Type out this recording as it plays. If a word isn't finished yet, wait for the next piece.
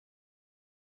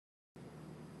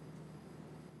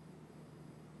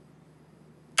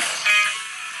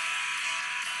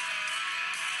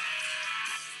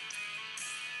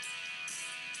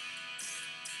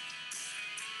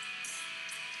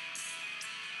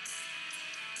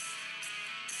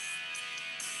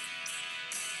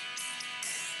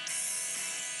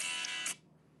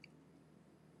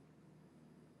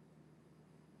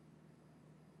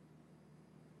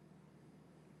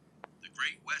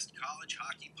Great West College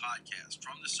Hockey Podcast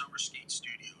from the Summer Skate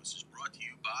Studios is brought to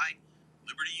you by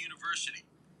Liberty University.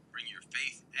 Bring your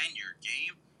faith and your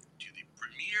game to the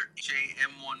premier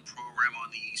HAM1 program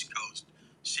on the East Coast.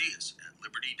 See us at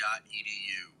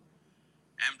liberty.edu.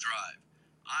 M-Drive.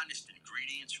 Honest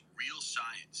ingredients, real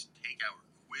science. Take our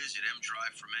quiz at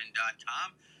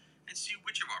mdriveformen.com and see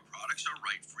which of our products are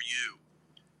right for you.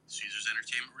 Caesars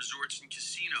Entertainment Resorts and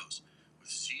Casinos. With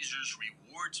Caesars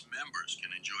Rewards, members can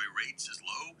enjoy rates as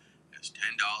low as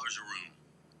 $10 a room.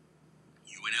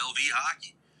 UNLV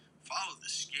Hockey. Follow the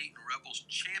Skate and Rebels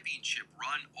Championship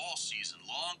run all season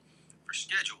long. For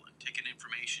schedule and ticket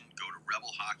information, go to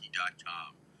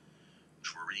rebelhockey.com.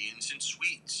 Drury Inns and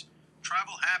Suites.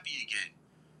 Travel happy again.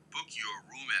 Book your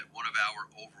room at one of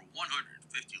our over 150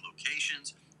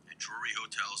 locations at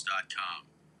druryhotels.com.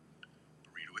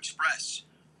 Burrito Express.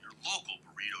 Your local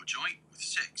burrito joint with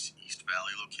 6 East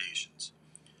Valley locations.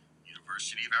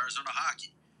 University of Arizona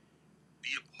Hockey.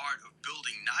 Be a part of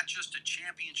building not just a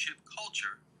championship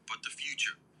culture, but the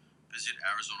future. Visit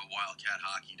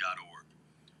ArizonaWildcatHockey.org.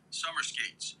 Summer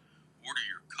Skates. Order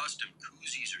your custom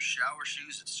koozies or shower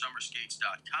shoes at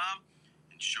summerskates.com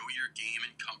and show your game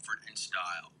in comfort and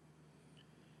style.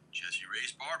 Jesse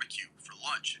Ray's Barbecue for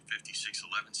lunch at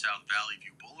 5611 South Valley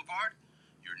View Boulevard,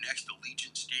 your next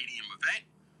Allegiant Stadium event,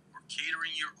 or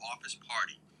catering your office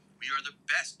party. We are the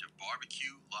best of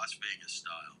barbecue, Las Vegas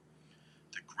style.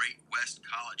 The Great West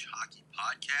College Hockey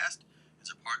Podcast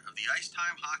is a part of the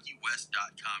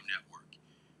IcetimeHockeyWest.com network.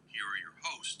 Here are your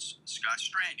hosts, Scott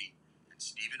Strandy and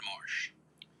Stephen Marsh.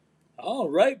 All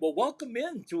right. Well, welcome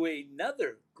in to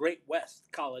another Great West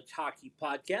College Hockey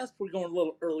Podcast. We're going a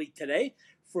little early today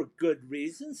for good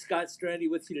reason. Scott Strandy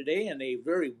with you today in a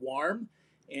very warm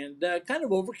and kind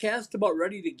of overcast, about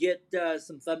ready to get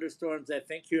some thunderstorms, I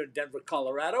think, here in Denver,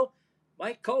 Colorado.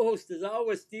 My co-host, as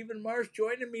always, Stephen Marsh,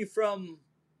 joining me from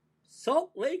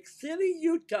Salt Lake City,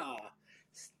 Utah.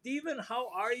 Stephen, how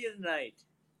are you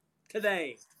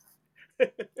today?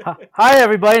 Hi,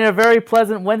 everybody, and a very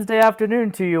pleasant Wednesday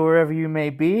afternoon to you, wherever you may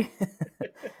be.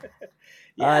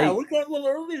 Yeah, we're going a little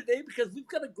early today because we've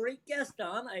got a great guest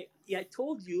on. I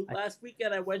told you last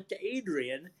weekend I went to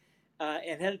Adrian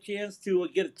and had a chance to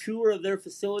get a tour of their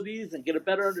facilities and get a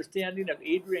better understanding of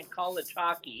Adrian College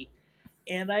hockey.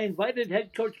 And I invited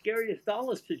head coach Gary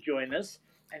Astalis to join us,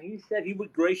 and he said he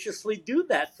would graciously do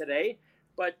that today.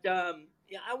 But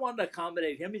I wanted to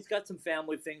accommodate him. He's got some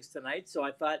family things tonight, so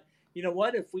I thought, you know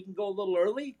what, if we can go a little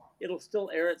early, it'll still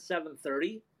air at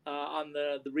 7:30 on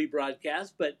the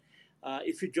rebroadcast. But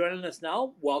if you're joining us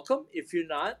now, welcome. If you're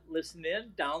not, listen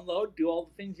in, download, do all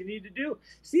the things you need to do.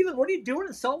 Stephen, what are you doing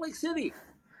in Salt Lake City?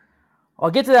 I'll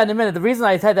get to that in a minute. The reason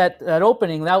I had that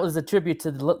opening, that was a tribute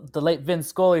to the late Vin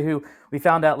Scully, who we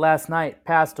found out last night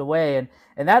passed away.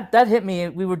 And that hit me.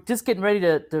 We were just getting ready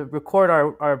to record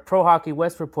our Pro Hockey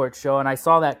West Report show, and I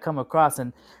saw that come across,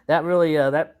 and that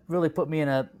really put me in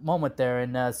a moment there.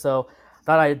 And so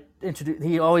thought I'd introduce.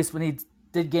 He always, when he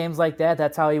did games like that,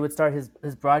 that's how he would start his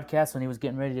broadcast, when he was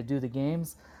getting ready to do the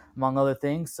games, among other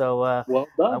things. So well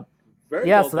done. Very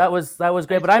well done. That was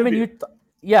great. Nice, but I'm in Utah.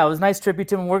 Yeah, it was a nice tribute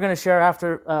to him. We're going to share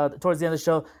after, towards the end of the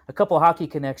show, a couple of hockey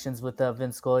connections with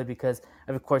Vin Scully, because,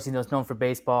 of course, he's known for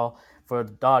baseball, for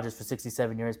the Dodgers for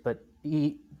 67 years, but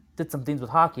he did some things with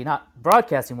hockey, not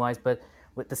broadcasting-wise, but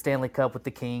with the Stanley Cup, with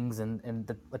the Kings,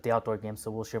 and with the outdoor games.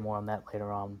 So we'll share more on that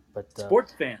later on. But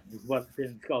sports fan is what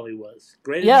Vin Scully was.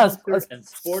 Great announcer and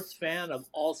sports fan of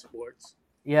all sports.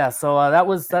 Yeah, so that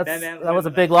was a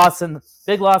big loss in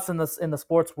the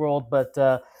sports world,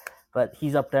 but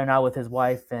he's up there now with his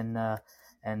wife and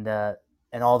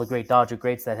all the great Dodger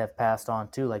greats that have passed on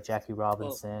too, like Jackie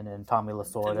Robinson and Tommy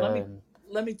Lasorda.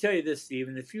 Let me tell you this,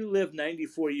 Stephen. If you live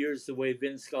 94 years the way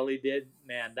Vin Scully did,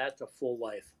 man, that's a full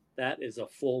life. That is a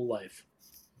full life.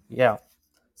 Yeah.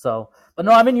 So, but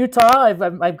no, I'm in Utah.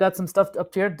 I've got some stuff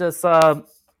up here. So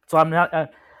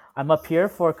I'm up here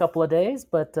for a couple of days,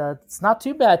 but it's not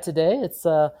too bad today. It's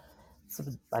I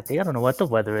don't know what the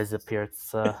weather is up here.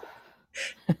 It's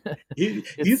you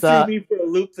threw me for a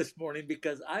loop this morning,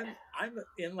 because I'm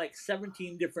in like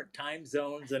 17 different time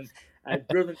zones, and I've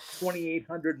driven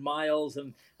 2,800 miles,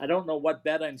 and I don't know what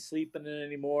bed I'm sleeping in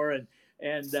anymore. And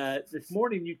this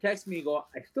morning you text me and go,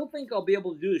 I still think I'll be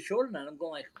able to do the show tonight. I'm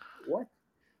going like, what?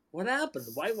 What happened?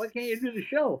 Why can't you do the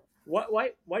show?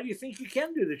 Why do you think you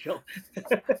can do the show?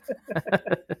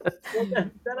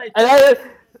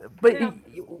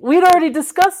 We'd already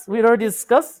discussed.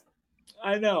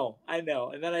 I know. And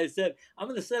then I said, I'm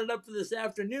going to set it up for this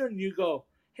afternoon. And you go,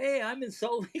 hey, I'm in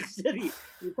Salt Lake City.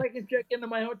 If I can check into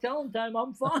my hotel in time,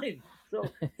 I'm fine.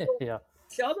 So yeah.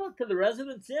 Shout out to the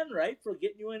Residence Inn, right, for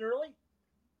getting you in early.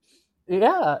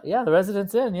 Yeah, the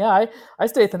Residence Inn. Yeah, I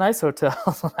stay at the nice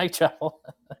hotels when I travel.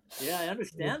 Yeah, I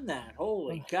understand that.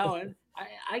 Holy cow! And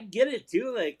I get it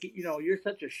too. Like you're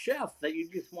such a chef that you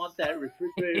just want that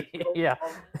refrigerator stove Yeah.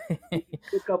 warm. You can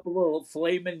cook up a little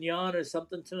filet mignon or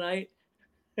something tonight.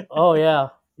 Oh yeah,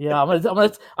 yeah.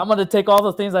 I'm gonna take all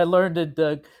the things I learned at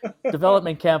the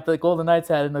development camp that Golden Knights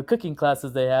had in the cooking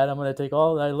classes they had. I'm gonna take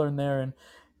all that I learned there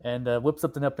and whip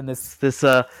something up in this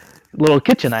little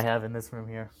kitchen I have in this room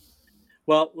here.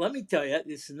 Well, let me tell you,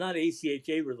 this is not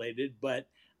ACHA related, but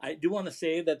I do want to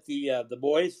say that the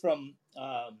boys from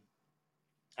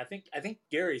I think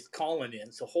Gary's calling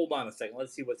in. So hold on a second.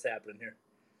 Let's see what's happening here.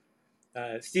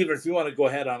 Steven, if you want to go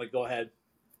ahead on it, go ahead.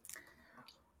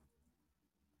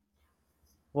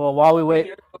 Well, while we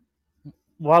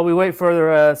wait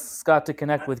for Scott to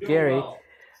connect with Doing Gary, well.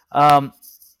 um,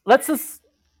 let's just.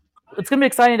 It's gonna be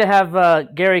exciting to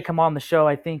have Gary come on the show.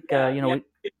 I think Yeah. we,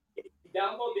 If you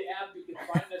download the app, you can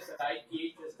find us at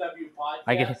ITHSW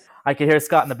I can Podcast. I can hear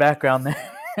Scott in the background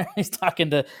there. He's talking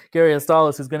to Gary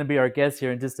Ostalos, who's going to be our guest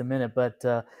here in just a minute. But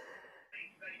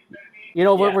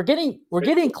Yeah. we're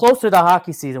getting closer to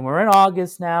hockey season. We're in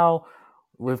August now.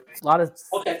 With a lot of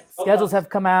Okay. Hold schedules on. have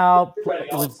come out. You're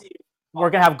ready. I'll see you. We're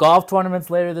gonna have golf tournaments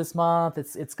later this month.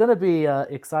 It's gonna be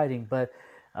exciting. But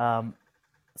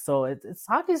it's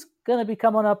hockey's gonna be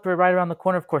coming up right around the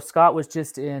corner. Of course, Scott was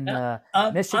just in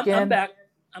I'm Michigan. back.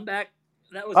 I'm back.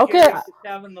 That was Okay. Gary just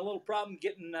having a little problem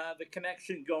getting the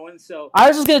connection going. So I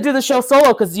was just gonna do the show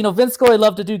solo because Vince Scully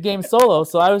loved to do games solo,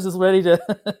 so I was just ready to.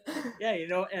 yeah,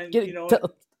 and Get,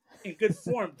 in good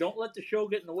form. Don't let the show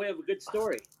get in the way of a good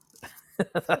story.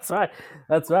 That's right.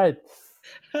 That's right.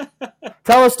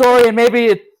 Tell a story and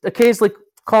maybe occasionally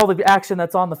call the action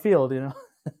that's on the field.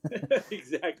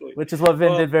 Exactly. Which is what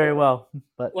Vin did very well.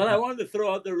 But what I wanted to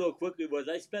throw out there real quickly was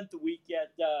I spent the week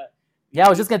at. I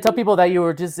was just gonna tell people that you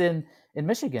were just in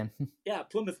Michigan. Yeah,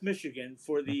 Plymouth, Michigan,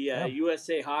 for the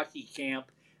USA Hockey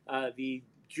Camp, the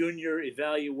junior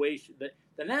evaluation,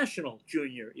 the national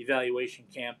junior evaluation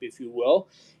camp, if you will.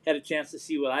 Had a chance to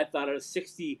see what I thought are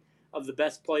 60 of the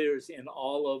best players in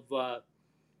all of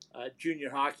junior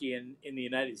hockey in the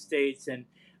United States, and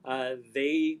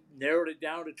they narrowed it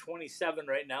down to 27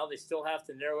 right now. They still have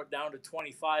to narrow it down to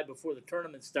 25 before the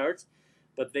tournament starts,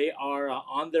 but they are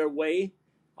on their way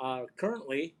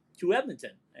currently to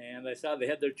Edmonton. And I saw they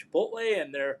had their Chipotle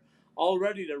and they're all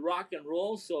ready to rock and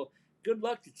roll. So good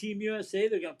luck to Team USA.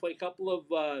 They're going to play a couple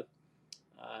of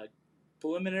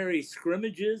preliminary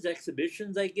scrimmages,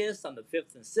 exhibitions, I guess, on the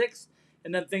 5th and 6th.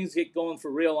 And then things get going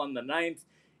for real on the 9th.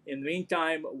 In the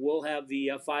meantime, we'll have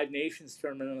the Five Nations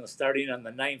tournament starting on the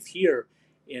 9th here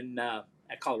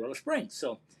at Colorado Springs.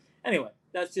 So anyway,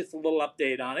 that's just a little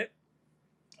update on it.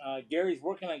 Gary's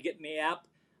working on getting the app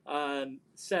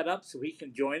set up so he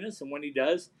can join us, and when he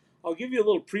does, I'll give you a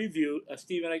little preview.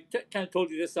 Stephen, I kind of told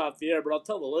you this off the air, but I'll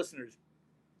tell the listeners.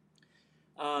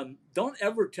 Don't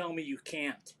ever tell me you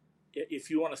can't if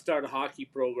you want to start a hockey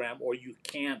program, or you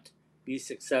can't be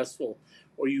successful,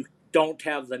 or you don't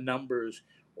have the numbers,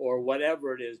 or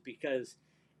whatever it is, because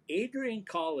Adrian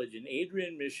College in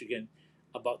Adrian, Michigan,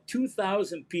 about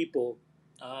 2,000 people,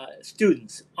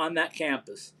 students on that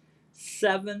campus,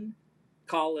 7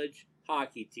 college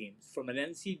hockey teams from an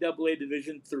NCAA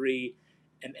Division III,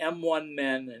 an M1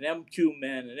 men, an M2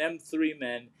 men, an M3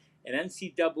 men, an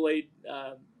NCAA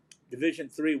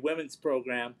Division III women's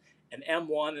program, an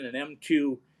M1 and an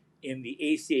M2 in the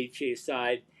ACHA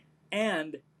side,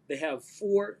 and they have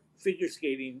 4 figure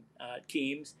skating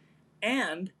teams,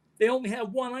 and they only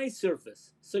have 1 ice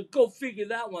surface. So go figure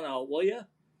that one out, will you?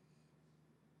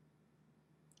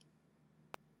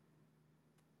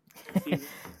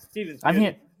 Steven's I'm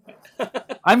here.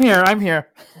 I'm here.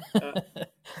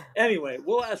 Anyway,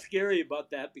 we'll ask Gary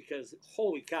about that because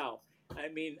holy cow! I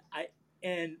mean,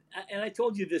 I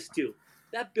told you this too.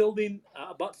 That building,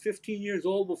 about 15 years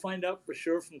old. We'll find out for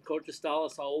sure from Coach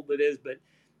Astalos how old it is, but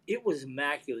it was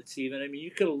immaculate, Steven. I mean,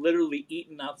 you could have literally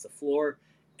eaten off the floor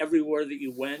everywhere that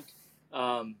you went.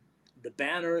 The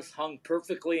banners hung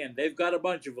perfectly, and they've got a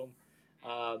bunch of them.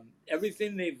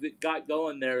 Everything they've got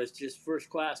going there is just first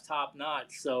class, top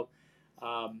notch. So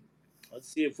let's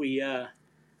see if we have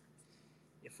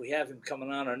him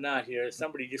coming on or not here.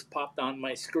 Somebody just popped on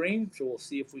my screen, so we'll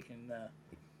see if we can.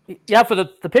 Yeah, for the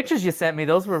pictures you sent me,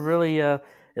 those were really. It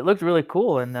looked really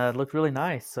cool and looked really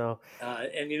nice. So.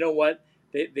 And you know what?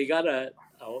 They got a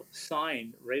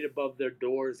sign right above their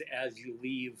doors as you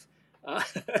leave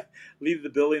leave the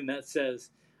building that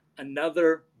says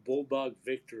 "Another Bulldog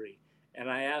Victory." And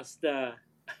I asked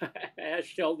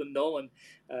Sheldon Nolan,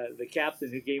 the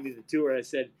captain who gave me the tour. I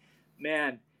said,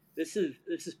 "Man, this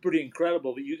is pretty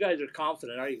incredible. But you guys are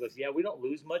confident, are you? He goes, yeah, we don't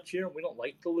lose much here, and we don't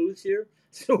like to lose here.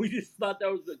 So we just thought that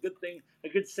was a good thing, a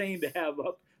good saying to have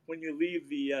up when you leave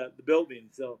the building.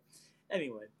 So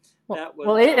anyway, that was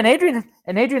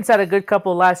Adrian's had a good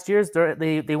couple last years.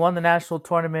 They won the national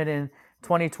tournament in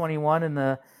 2021 in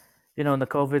the in the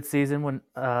COVID season when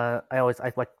I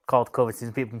like call it COVID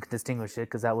season. People can distinguish it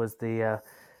because that was the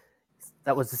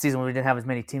season when we didn't have as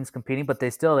many teams competing, but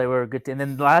they were a good team.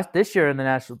 And then this year in the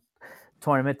national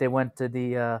tournament, they went to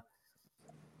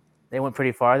they went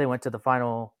pretty far. They went to the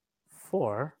final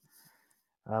four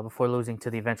before losing to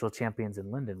the eventual champions in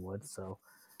Lindenwood. So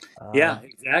yeah,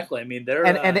 exactly. I mean, they're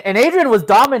and Adrian was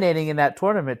dominating in that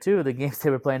tournament too. The games they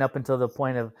were playing up until the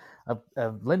point of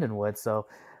Lindenwood. So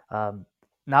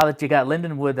now that you got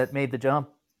Lindenwood that made the jump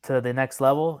to the next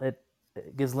level, it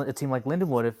gives a team like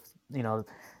Lindenwood, if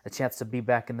a chance to be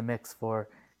back in the mix for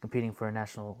competing for a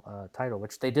national title,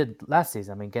 which they did last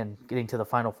season. I mean, again, getting to the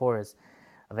Final Four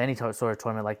of any sort of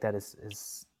tournament like that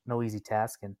is no easy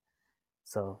task, and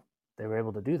so they were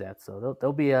able to do that. So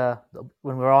they'll be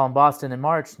when we're all in Boston in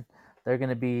March, they're going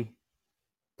to be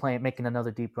making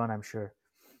another deep run, I'm sure.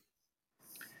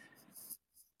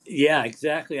 Yeah,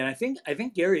 exactly. And I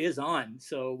think Gary is on.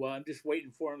 So I'm just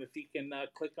waiting for him. If he can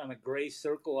click on a gray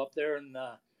circle up there and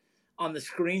on the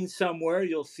screen somewhere,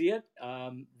 you'll see it.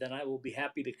 Then I will be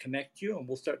happy to connect you, and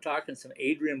we'll start talking some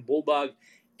Adrian Bulldog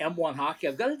M1 hockey.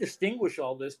 I've got to distinguish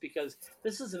all this because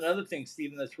this is another thing,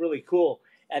 Stephen, that's really cool.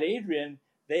 At Adrian,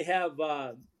 they have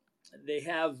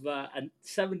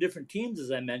 7 different teams,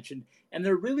 as I mentioned, and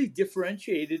they're really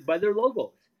differentiated by their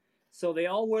logos. So they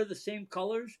all wear the same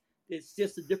colors. It's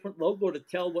just a different logo to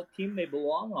tell what team they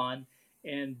belong on.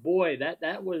 And boy,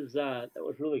 that was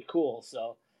really cool.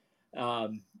 So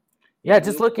um, yeah,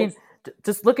 just looking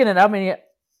at how many.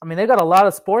 I mean, they got a lot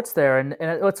of sports there, and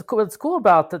what's cool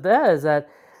about that is that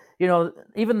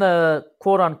even the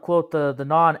quote unquote the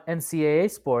non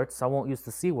NCAA sports. I won't use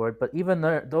the C word, but even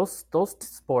those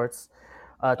sports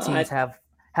teams have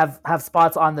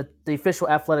spots on the official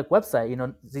athletic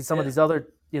website. Some of these other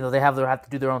they have to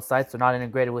do their own sites. They're not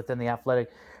integrated within the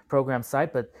athletic program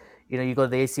site, but you go to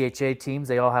the ACHA teams.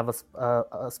 They all have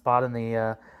a spot in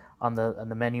the on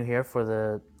the menu here for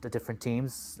the different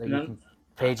teams that you can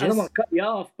pages. I don't want to cut you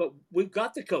off, but we've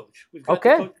got the coach. We've got okay.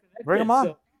 the coach connected. Bring them on.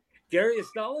 So, Gary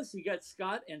Estalis, you got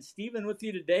Scott and Stephen with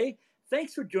you today.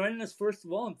 Thanks for joining us, first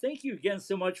of all, and thank you again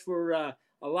so much for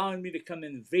allowing me to come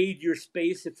invade your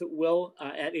space, if it will,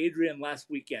 at Adrian last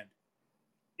weekend.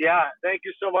 Yeah, thank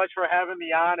you so much for having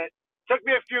me on. It took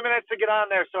me a few minutes to get on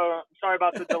there, so I'm sorry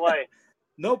about the delay.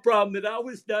 No problem. It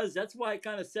always does. That's why I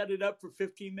kind of set it up for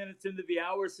 15 minutes into the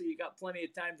hour, so you got plenty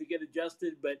of time to get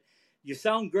adjusted. But you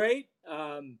sound great.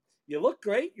 You look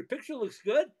great. Your picture looks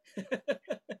good.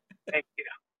 Thank you.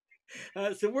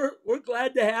 So we're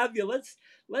glad to have you.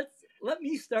 Let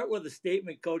me start with a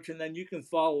statement, Coach, and then you can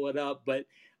follow it up. But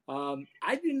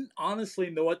I didn't honestly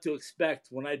know what to expect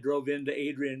when I drove into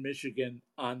Adrian, Michigan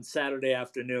on Saturday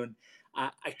afternoon.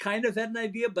 I kind of had an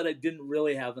idea, but I didn't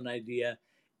really have an idea.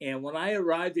 And when I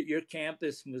arrived at your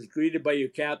campus and was greeted by your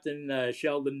captain,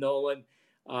 Sheldon Nolan,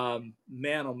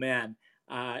 man, oh man,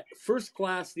 first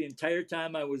class the entire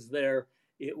time I was there.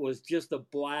 It was just a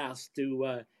blast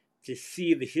to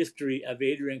see the history of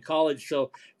Adrian College.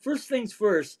 So first things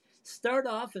first, start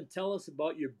off and tell us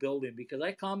about your building, because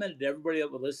I commented to everybody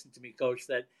that would listen to me, Coach,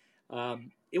 that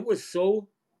it was so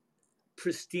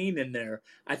pristine in there.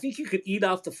 I think you could eat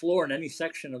off the floor in any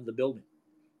section of the building.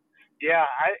 Yeah,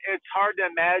 it's hard to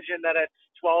imagine that it's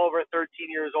 12 or 13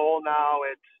 years old now.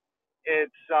 I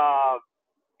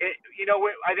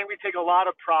think we take a lot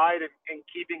of pride in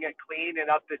keeping it clean and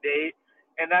up to date.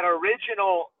 And that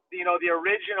original, the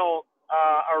original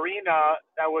arena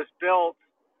that was built,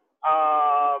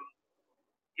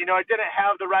 it didn't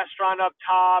have the restaurant up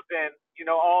top and,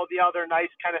 all the other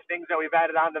nice kind of things that we've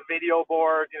added on the video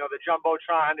board, the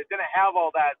Jumbotron. It didn't have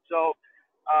all that. So,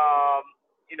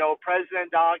 President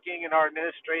Docking and our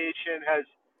administration has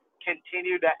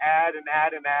continued to add to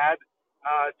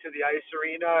the ice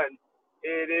arena. And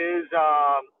it is,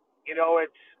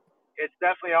 it's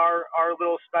definitely our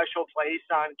little special place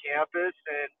on campus.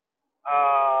 And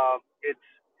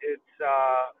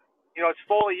it's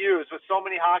fully used with so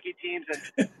many hockey teams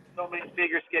and so many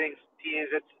figure skating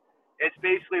teams. It's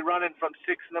basically running from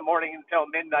 6 a.m. until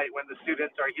midnight when the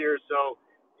students are here. So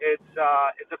it's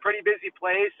a pretty busy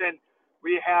place, and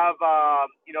we have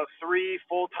 3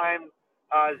 full-time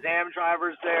ZAM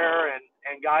drivers there and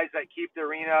guys that keep the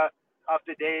arena up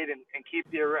to date and keep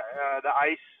the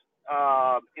ice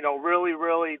really,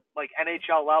 really like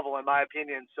NHL level in my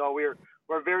opinion. So we're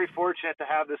very fortunate to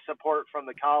have the support from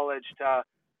the college to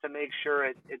to make sure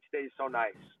it stays so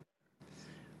nice.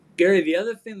 Gary, the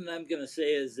other thing that I'm going to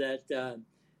say is that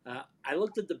I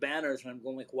looked at the banners and I'm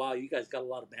going like, wow, you guys got a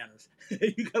lot of banners.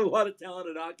 You got a lot of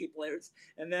talented hockey players.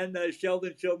 And then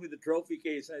Sheldon showed me the trophy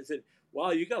case and I said,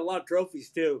 wow, you got a lot of trophies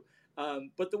too.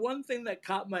 But the one thing that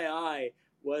caught my eye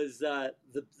was the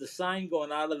sign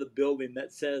going out of the building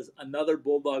that says another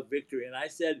Bulldog victory. And I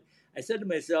said to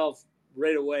myself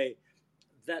right away,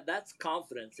 that's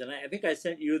confidence. And I think I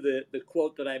sent you the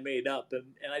quote that I made up,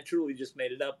 and I truly just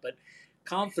made it up, but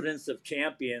confidence of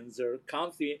champions, or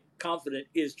confident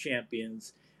is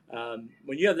champions.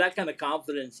 When you have that kind of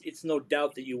confidence, it's no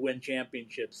doubt that you win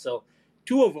championships. So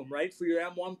 2 of them, right, for your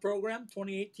M1 program,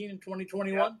 2018 and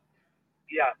 2021? Yep.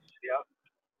 Yes,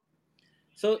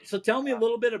 yep. So tell me a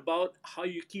little bit about how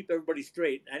you keep everybody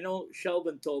straight. I know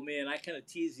Sheldon told me, and I kind of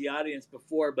teased the audience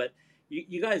before, but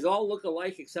you guys all look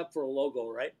alike except for a logo,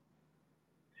 right?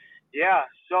 Yeah.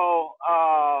 So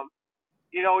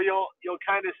you'll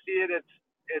kind of see it.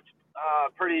 It's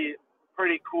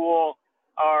pretty cool.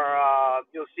 Or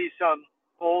you'll see some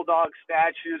Bulldog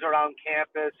statues around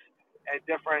campus at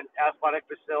different athletic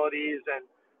facilities, and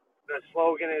the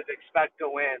slogan is "Expect to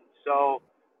win." So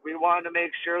we wanted to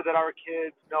make sure that our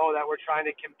kids know that we're trying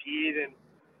to compete and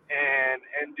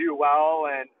do well.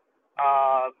 And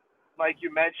like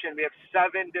you mentioned, we have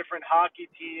 7 different hockey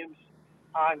teams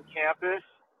on campus,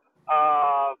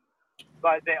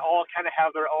 but they all kind of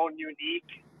have their own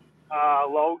unique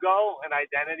logo and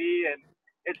identity, and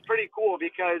it's pretty cool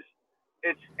because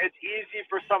it's easy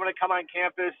for someone to come on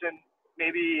campus and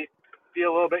maybe be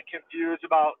a little bit confused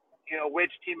about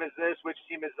which team is this, which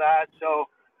team is that. So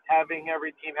having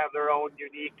every team have their own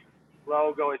unique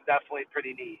logo is definitely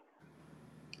pretty neat.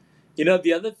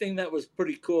 The other thing that was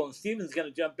pretty cool, and Steven's going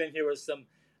to jump in here with some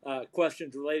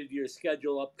questions related to your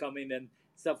schedule upcoming and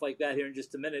stuff like that here in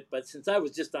just a minute. But since I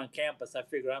was just on campus, I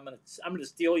figured I'm gonna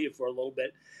steal you for a little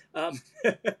bit.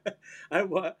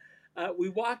 We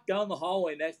walked down the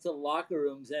hallway next to the locker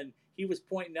rooms, and he was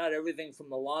pointing out everything from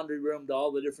the laundry room to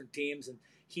all the different teams, and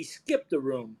he skipped a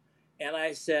room. And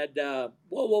I said, whoa,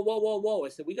 whoa, whoa, whoa, whoa. I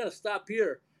said, we got to stop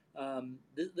here.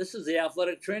 This is the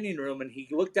athletic training room. And he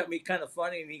looked at me kind of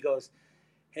funny, and he goes,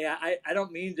 hey, I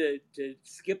don't mean to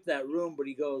skip that room, but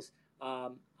he goes,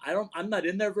 I'm not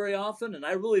in there very often, and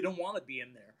I really don't want to be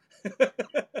in there.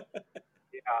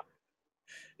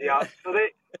 Yeah. So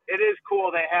it is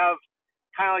cool. They have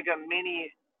kind of like a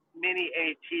mini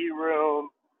AT room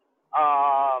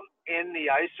in the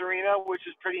ice arena, which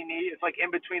is pretty neat. It's like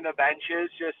in between the benches,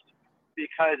 just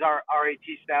because our AT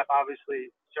staff obviously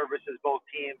services both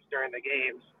teams during the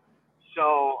games.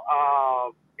 So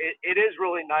it is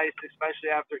really nice, especially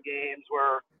after games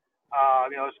where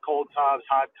it's cold tubs,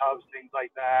 hot tubs, things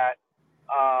like that.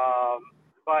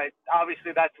 But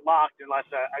obviously that's locked unless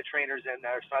a trainer's in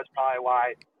there, so that's probably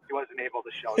why he wasn't able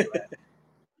to show you it.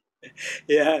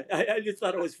 Yeah, I just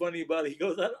thought it was funny about it. He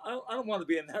goes, I don't want to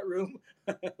be in that room.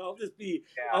 I'll just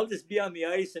be on the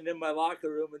ice and in my locker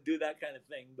room and do that kind of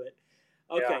thing. But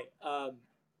okay,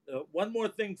 one more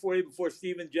thing for you before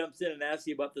Steven jumps in and asks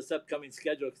you about this upcoming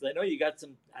schedule, because I know you got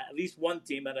at least one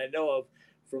team that I know of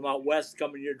from out west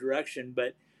coming your direction.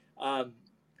 But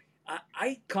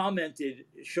I commented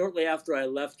shortly after I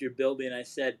left your building. I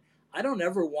said, I don't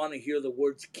ever want to hear the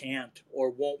words can't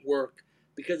or won't work.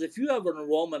 Because if you have an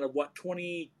enrollment of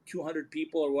 2,200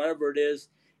 people or whatever it is,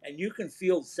 and you can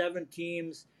field 7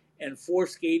 teams and 4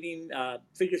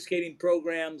 figure skating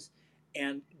programs,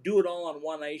 and do it all on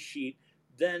one ice sheet,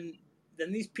 then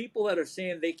these people that are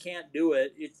saying they can't do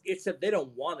it, it's that they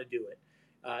don't want to do it.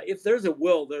 If there's a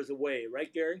will, there's a way,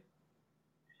 right, Gary?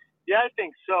 Yeah, I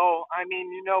think so. I mean,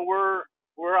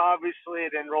 we're obviously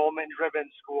an enrollment-driven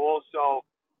school, so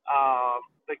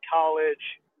the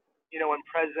college, when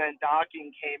President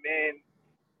Docking came in,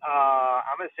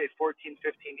 I'm going to say 14,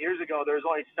 15 years ago, there was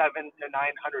only 700 to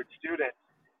 900 students.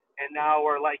 And now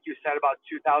we're, like you said, about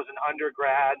 2,000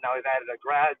 undergrad. Now we've added a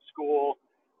grad school,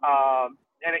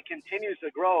 and it continues to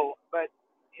grow. But,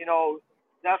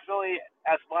 definitely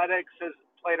athletics has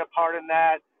played a part in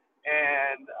that.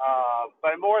 And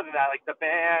but more than that, like the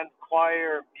band,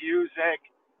 choir, music,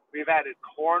 we've added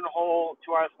cornhole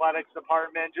to our athletics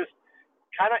department, just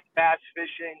kind of bass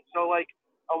fishing. So like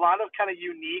a lot of kind of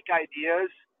unique ideas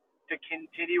to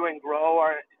continue and grow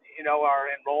our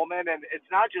enrollment. And it's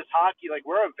not just hockey. Like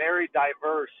we're a very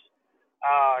diverse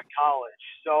college.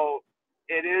 So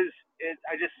I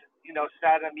just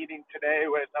sat in a meeting today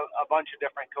with a bunch of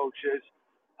different coaches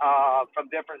from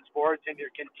different sports, and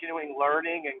you're continuing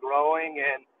learning and growing.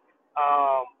 And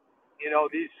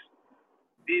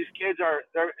these kids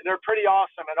they're pretty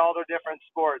awesome at all their different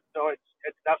sports. So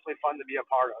it's definitely fun to be a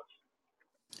part of.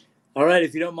 All right,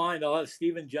 if you don't mind, I'll have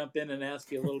Steven jump in and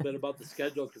ask you a little bit about the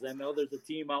schedule because I know there's a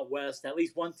team out west, at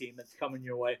least one team that's coming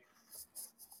your way.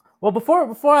 Well,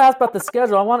 before I ask about the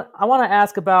schedule, I want to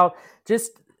ask about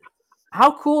just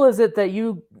how cool is it that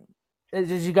you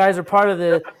guys are part of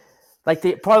the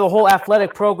part of the whole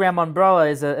athletic program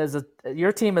umbrella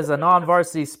your team is a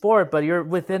non-varsity sport, but you're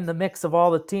within the mix of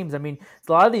all the teams. I mean,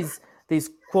 a lot of these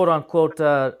quote unquote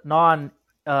non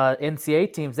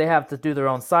NCAA teams, they have to do their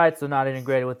own sites. They're not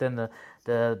integrated within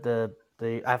the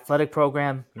athletic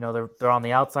program. You know, they're on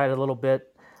the outside a little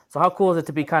bit. So how cool is it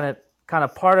to be kind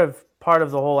of part of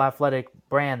the whole athletic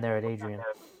brand there at Adrian?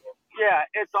 Yeah,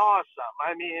 it's awesome.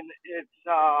 I mean, it's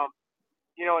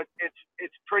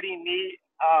pretty neat.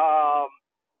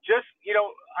 Just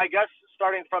I guess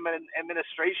starting from an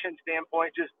administration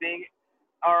standpoint, just being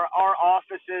our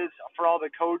offices for all the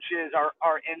coaches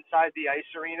are inside the ice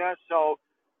arena. So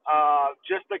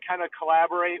just to kind of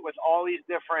collaborate with all these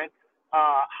different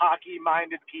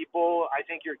hockey-minded people, I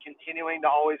think you're continuing to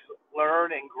always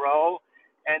learn and grow.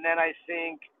 And then I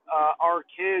think our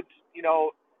kids,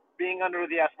 being under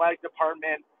the athletic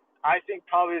department, I think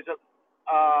probably is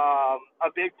a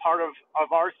big part of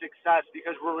our success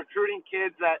because we're recruiting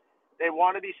kids that they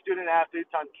want to be student athletes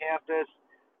on campus.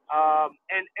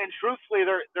 And truthfully,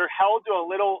 they're held to a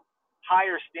little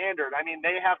higher standard. I mean,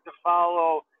 they have to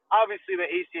follow obviously the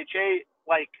ACHA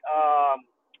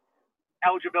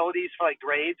eligibilities for like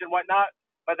grades and whatnot,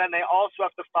 but then they also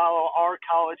have to follow our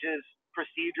college's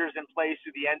procedures in place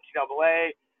through the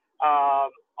NCAA,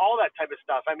 all that type of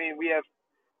stuff. I mean, we have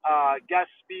guest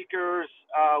speakers,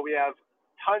 we have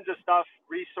tons of stuff,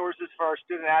 resources for our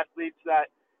student athletes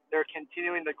that they're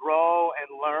continuing to grow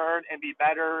and learn and be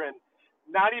better, and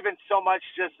not even so much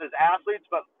just as athletes,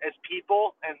 but as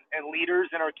people and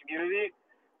leaders in our community.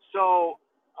 So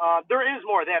there is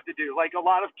more they have to do, like a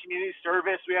lot of community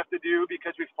service we have to do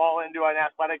because we fall into an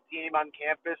athletic team on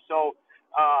campus. So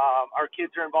our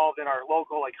kids are involved in our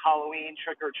local like Halloween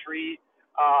trick or treat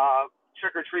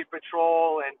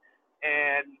patrol,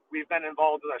 and we've been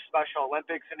involved with our Special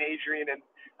Olympics in Adrian, and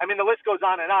I mean the list goes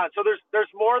on and on. So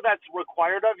there's more that's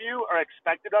required of you or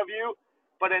expected of you,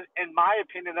 but in my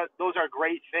opinion, those are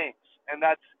great things, and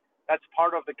that's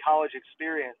part of the college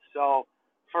experience. So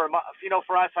for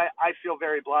us, I feel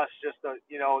very blessed just to,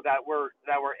 that we're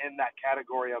in that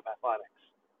category of athletics.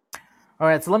 All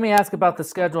right, so let me ask about the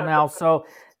schedule now. So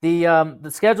the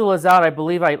schedule is out. I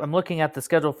believe I'm looking at the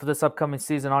schedule for this upcoming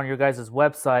season on your guys'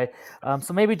 website.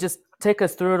 So maybe just take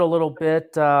us through it a little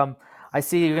bit. I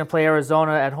see you're going to play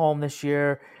Arizona at home this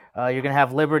year. You're going to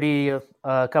have Liberty,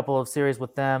 a couple of series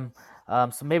with them.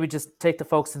 So maybe just take the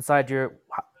folks inside your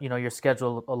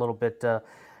schedule a little bit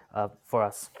for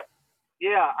us.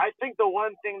 Yeah, I think the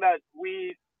one thing that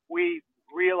we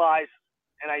realized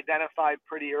and identified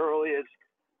pretty early is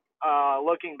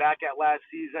looking back at last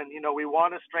season, we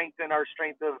want to strengthen our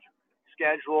strength of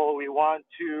schedule. We want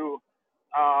to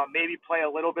maybe play a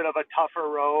little bit of a tougher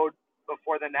road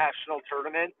before the national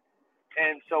tournament.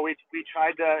 And so we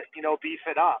tried to, beef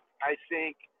it up. I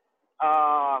think,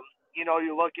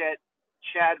 you look at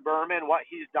Chad Berman, what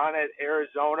he's done at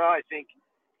Arizona. I think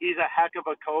he's a heck of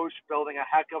a coach, building a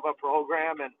heck of a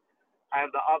program, and I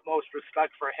have the utmost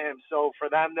respect for him. So for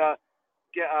them to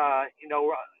get,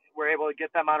 we're able to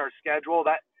get them on our schedule,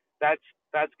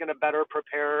 that's going to better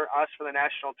prepare us for the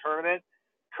national tournament.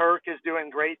 Kirk is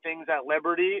doing great things at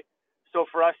Liberty. So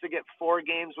for us to get 4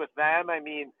 games with them, I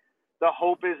mean, the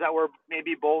hope is that we're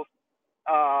maybe both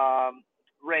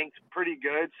ranked pretty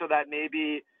good so that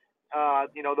maybe,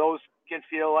 those can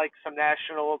feel like some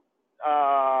national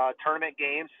tournament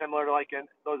games similar to like in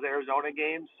those Arizona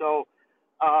games. So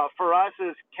for us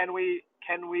is can we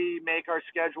make our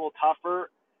schedule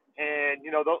tougher? And,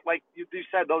 like you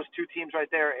said, those 2 teams right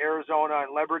there, Arizona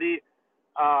and Liberty.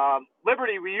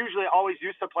 Liberty, we usually always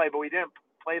used to play, but we didn't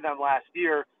play them last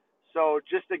year. So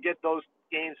just to get those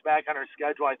games back on our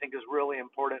schedule, I think is really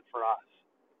important for us.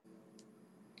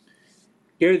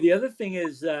 Gary, the other thing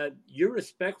is your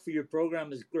respect for your program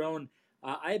has grown.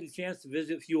 I had a chance to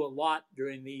visit with you a lot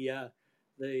during the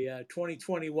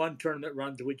 2021 tournament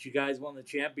run to which you guys won the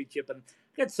championship. And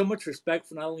I got so much respect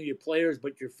for not only your players,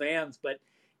 but your fans. But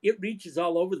it reaches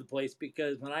all over the place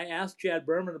because when I asked Chad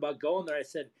Berman about going there, I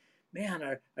said, man,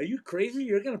 are you crazy?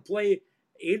 You're going to play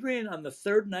Adrian on the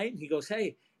 3rd night? And he goes,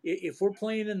 hey, if we're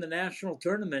playing in the national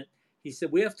tournament, he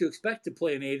said, we have to expect to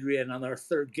play an Adrian on our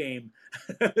 3rd game.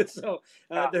 So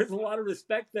there's a lot of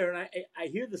respect there. And I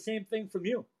hear the same thing from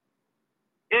you.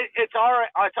 It's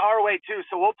our way too.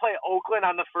 So we'll play Oakland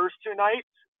on the first 2 nights,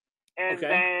 and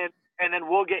okay. then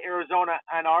we'll get Arizona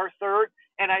on our 3rd.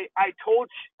 And I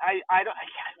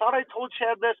thought I told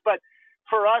Chad this, but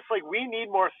for us, like, we need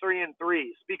more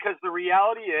 3-3s, because the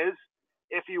reality is,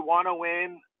 if you want to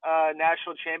win a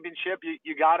national championship,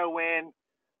 you got to win,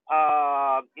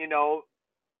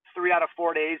 3 out of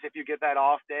 4 days if you get that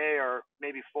off day, or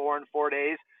maybe 4 in 4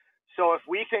 days. So if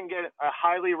we can get a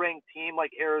highly ranked team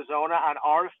like Arizona on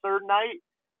our third night,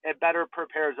 it better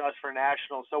prepares us for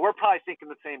nationals. So we're probably thinking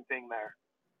the same thing there.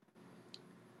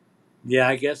 Yeah,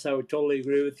 I guess I would totally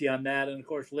agree with you on that. And of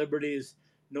course, Liberty is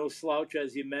no slouch,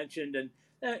 as you mentioned. And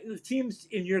the teams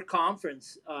in your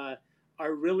conference are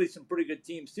really some pretty good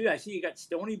teams too. I see you got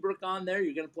Stony Brook on there.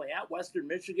 You're going to play at Western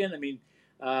Michigan. I mean,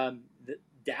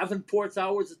 Davenport's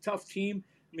always a tough team.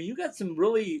 I mean, you got some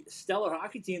really stellar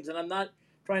hockey teams, and I'm not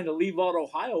trying to leave out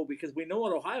Ohio, because we know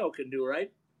what Ohio can do,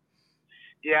 right?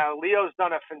 Yeah, Leo's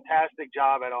done a fantastic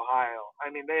job at Ohio. I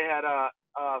mean, they had a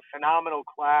phenomenal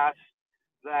class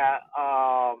that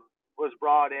was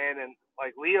brought in, and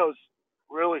like, Leo's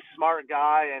really smart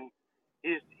guy, and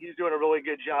he's doing a really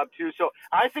good job too. So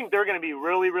I think they're going to be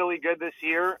really, really good this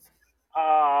year.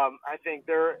 I think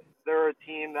they're a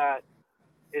team that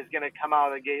is going to come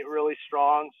out of the gate really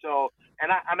strong. So,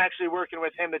 and I'm actually working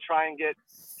with him to try and get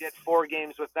 4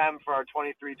 games with them for our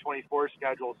 23-24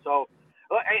 schedule. So,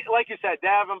 like you said,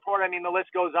 Davenport, I mean, the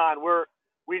list goes on.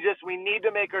 We need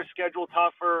to make our schedule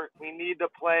tougher. We need to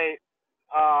play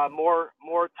more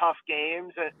tough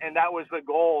games, and that was the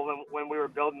goal when we were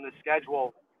building the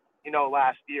schedule,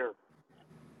 last year.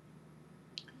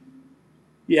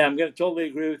 Yeah, I'm going to totally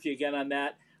agree with you again on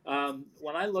that.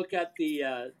 When I look at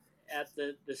the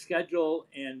schedule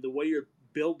and the way you're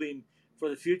building for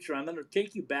the future, I'm going to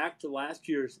take you back to last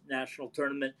year's national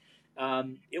tournament.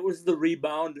 It was the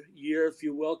rebound year, if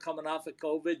you will, coming off of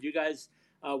COVID. You guys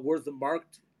were the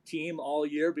marked team all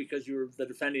year because you were the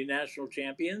defending national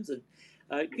champions. And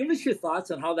give us your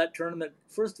thoughts on how that tournament,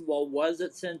 first of all, was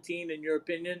at Centene, in your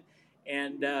opinion,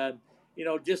 and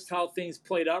just how things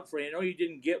played out for you. I know you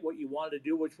didn't get what you wanted to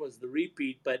do, which was the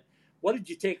repeat, but what did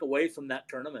you take away from that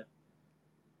tournament?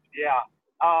 Yeah.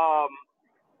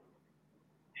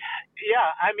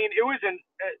 I mean, it was an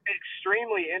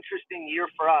extremely interesting year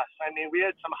for us. I mean, we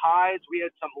had some highs, we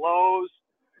had some lows.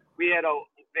 We had a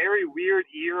very weird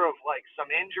year of like some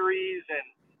injuries, and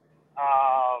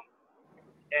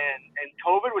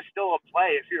COVID was still a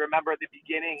play, if you remember, at the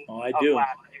beginning of last year.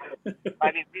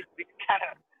 I mean, we kind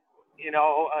of, it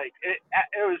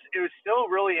was still a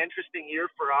really interesting year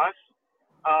for us.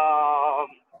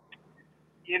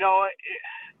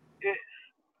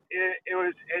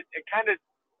 It kind of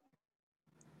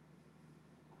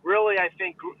really, I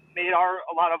think, made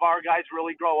a lot of our guys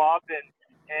really grow up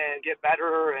and get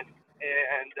better and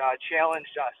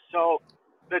challenged us. So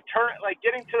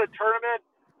getting to the tournament,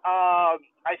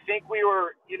 I think we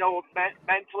were,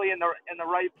 mentally in the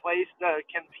right place to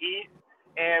compete,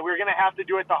 and we're going to have to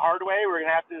do it the hard way. We're going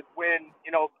to have to win,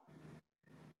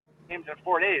 games in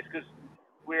 4 days, because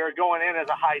we are going in as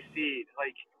a high seed.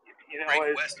 Like,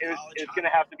 it's going to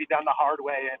have to be done the hard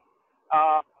way. And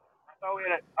I thought we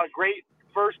had a great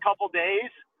first couple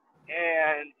days,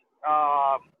 and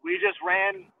we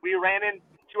ran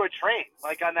into a train,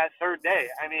 like, on that third day.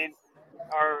 I mean,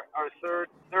 our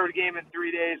third game in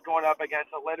 3 days, going up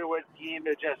against a Leatherwood team,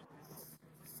 it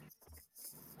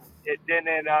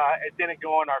didn't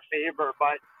go in our favor.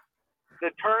 But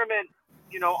the tournament,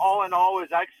 all in all,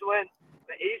 was excellent.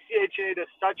 The ACHA does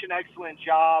such an excellent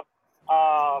job.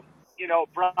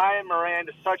 Brian Moran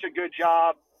does such a good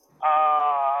job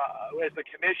as the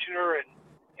commissioner,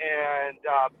 and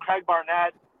Craig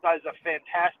Barnett does a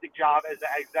fantastic job as the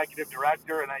executive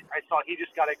director. And I saw he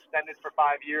just got extended for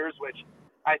 5 years, which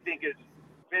I think is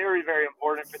very, very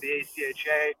important for the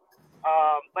ACHA.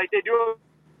 They do a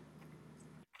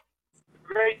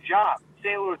great job.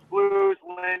 St. Louis Blues,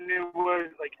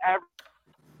 Lindenwood,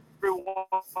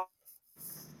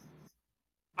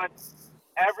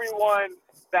 everyone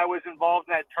that was involved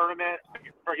in that tournament,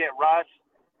 forget Russ,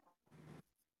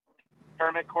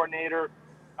 tournament coordinator.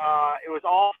 It was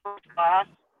all first class,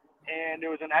 and it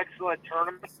was an excellent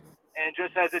tournament. And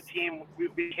just as a team,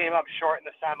 we came up short in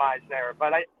the semis there.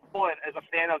 But as a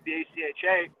fan of the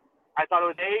ACHA, I thought it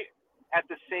was at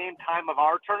the same time of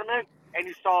our tournament, and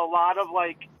you saw a lot of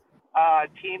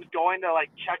teams going to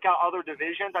check out other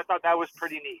divisions. I thought that was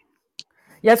pretty neat.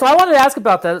 Yeah, so I wanted to ask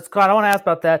about that, Scott. I want to ask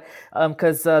about that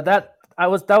because that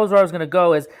was where I was going to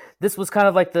go. Is this was kind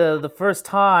of like the first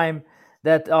time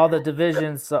that all the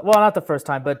divisions, well, not the first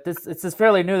time, but it's just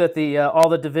fairly new that the all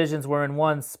the divisions were in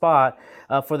one spot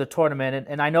for the tournament.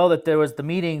 And I know that there was the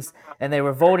meetings and they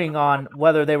were voting on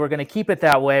whether they were going to keep it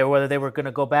that way or whether they were going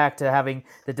to go back to having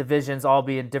the divisions all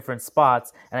be in different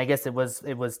spots. And I guess it was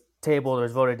tabled or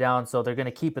was voted down, so they're going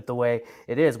to keep it the way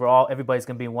it is, where everybody's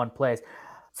going to be in one place.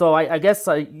 So I guess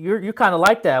you're kind of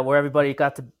like that, where everybody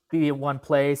got to be in one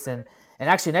place, and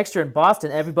actually next year in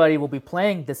Boston, everybody will be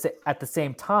playing at the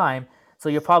same time. So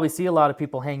you'll probably see a lot of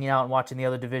people hanging out and watching the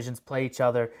other divisions play each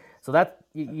other. So that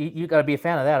you got to be a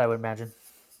fan of that, I would imagine.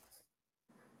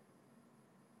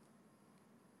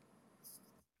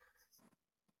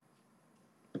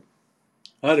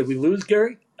 Oh, did we lose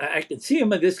Gary? I can see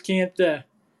him. I just can't. Gary,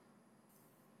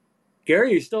 are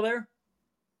you still there?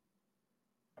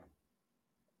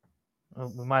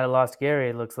 We might have lost Gary,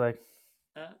 it looks like.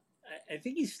 I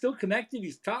think he's still connected.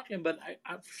 He's talking, but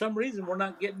for some reason we're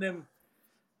not getting him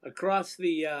across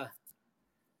the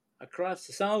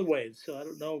sound waves. So I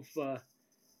don't know if.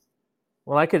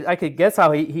 Well, I could guess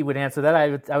how he would answer that.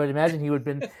 I would imagine he would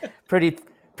have been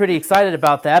pretty excited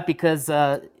about that, because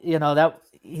that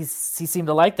he seemed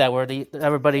to like that, where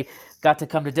everybody got to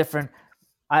come to different.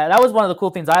 That was one of the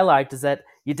cool things I liked, is that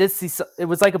you did see it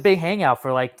was like a big hangout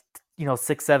for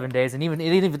 6-7 days, and it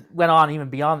even went on even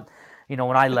beyond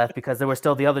when I left, because there were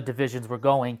still the other divisions were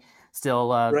going still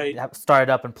Right. started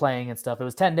up and playing and stuff. It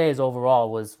was 10 days overall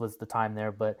was the time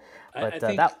there, but I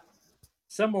think that.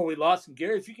 Somewhere we lost him.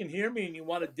 Gary, if you can hear me and you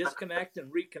want to disconnect and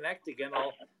reconnect again,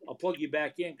 I'll plug you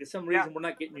back in, because some reason we're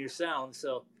not getting your sound.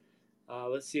 So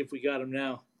let's see if we got him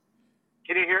now.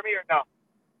 Can you hear me or no,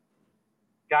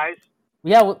 guys?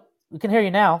 Yeah, we can hear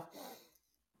you now.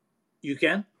 You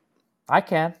can? I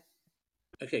can.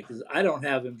 Okay, because I don't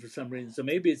have him for some reason. So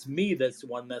maybe it's me that's the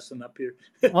one messing up here.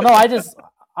 Well, no,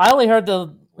 I only heard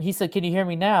he said, "Can you hear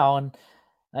me now?" And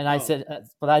I said,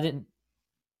 but I didn't.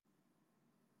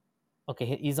 Okay,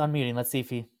 he's unmuting. Let's see if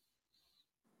he.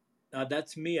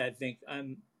 That's me. I think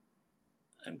I'm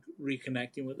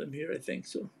reconnecting with him here. I think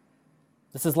so.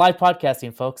 This is live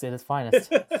podcasting, folks. At its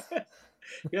finest.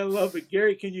 Gotta love it,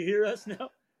 Gary. Can you hear us now?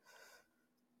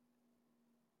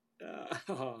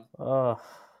 Oh,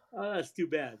 that's too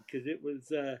bad, because it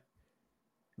was.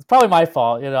 It's probably my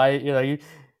fault, you.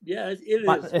 Yeah, it is.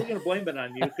 We're gonna blame it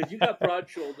on you, because you got broad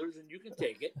shoulders and you can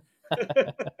take it.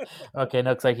 Okay,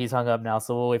 looks like he's hung up now,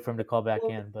 so we'll wait for him to call back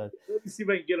in. But let me see if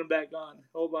I can get him back on.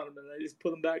 Hold on a minute. I just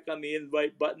put him back on the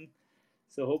invite button,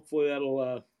 so hopefully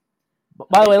that'll.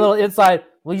 By the way, a little inside.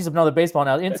 We'll use another baseball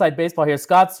now. Inside baseball here.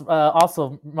 Scott's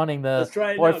also running the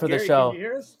board for Gary, the show. Can you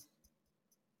hear us?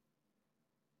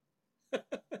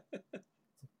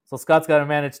 So Scott's got to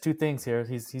manage two things here.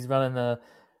 He's running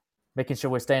making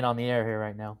sure we're staying on the air here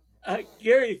right now.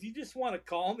 Gary, if you just want to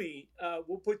call me,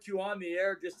 we'll put you on the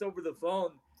air just over the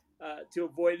phone to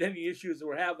avoid any issues that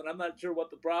we're having. I'm not sure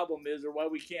what the problem is or why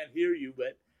we can't hear you,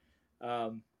 but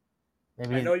I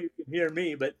know you can hear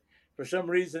me, but for some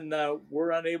reason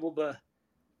we're unable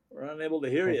to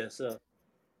hear you. So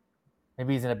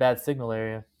maybe he's in a bad signal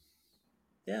area.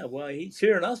 Yeah, well, he's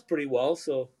hearing us pretty well,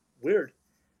 so weird.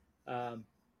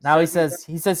 Now he says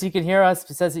he can hear us.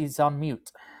 He says he's on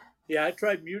mute. Yeah, I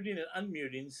tried muting and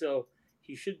unmuting, so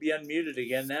he should be unmuted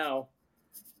again now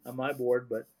on my board.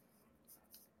 But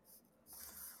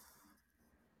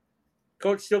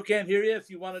Coach still can't hear you. If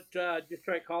you want to just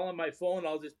try calling my phone,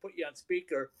 I'll just put you on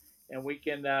speaker, and we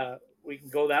can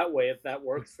go that way if that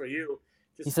works for you.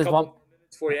 Just a couple more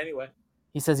minutes for you anyway.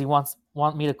 He says he want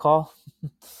me to call.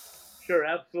 Sure,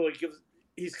 absolutely.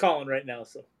 He's calling right now,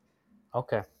 so.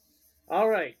 Okay. All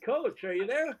right, Coach, are you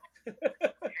there? Hey,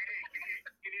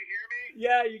 can you hear me?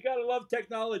 Yeah, you gotta love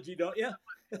technology, don't you? Yeah,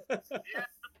 it said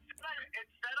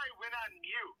I went on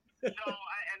mute, so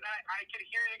I could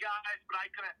hear you guys, but I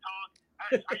couldn't talk.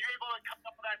 Are you able to cut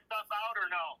some of that stuff out or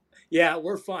no? Yeah,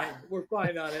 we're fine. We're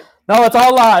fine on it. No, it's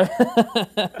all live.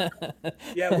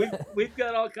 Yeah, we've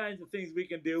got all kinds of things we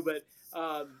can do, but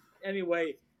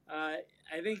anyway, I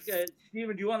think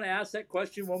Stephen, do you want to ask that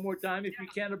question one more time if you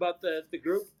can about the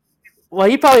group? Well,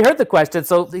 he probably heard the question,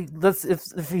 so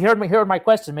if he heard my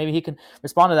question, maybe he can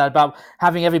respond to that about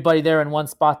having everybody there in one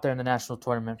spot there in the national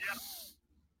tournament.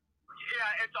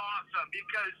 Yeah, it's awesome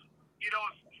because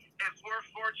if we're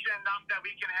fortunate enough that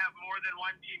we can have more than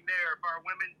one team there, if our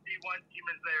women's D1 team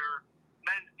is there,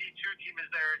 men's D2 team is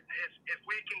there, if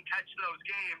we can catch those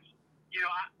games,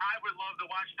 I would love to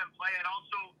watch them play, and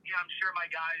also, I'm sure my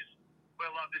guys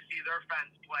would love to see their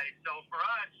friends play. So for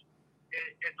us,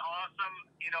 it's awesome,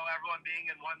 everyone being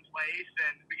in one place,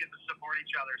 and we get to support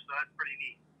each other. So that's pretty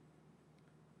neat.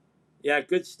 Yeah,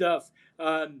 good stuff.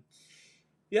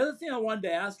 The other thing I wanted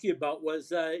to ask you about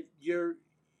was your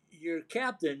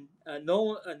captain,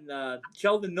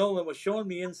 Sheldon Nolan, was showing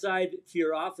me inside to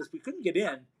your office. We couldn't get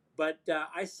in, but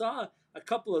I saw a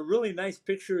couple of really nice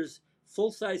pictures,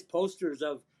 full size posters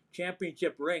of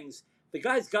championship rings. The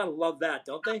guys gotta love that,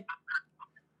 don't they?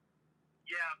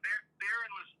 Yeah,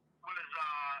 Barron was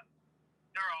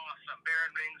they're awesome.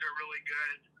 Barron rings are really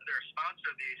good. They're a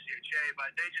sponsor of the ACHA,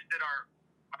 but they just did our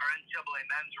NCAA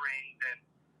men's rings, and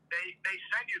they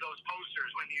send you those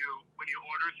posters when you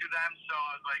order through them. So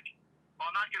I was like, well,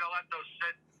 I'm not gonna let those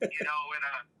sit, in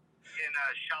a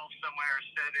shelf somewhere,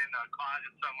 sit in a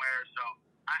closet somewhere. So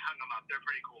I hung them up. They're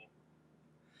pretty cool.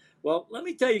 Well, let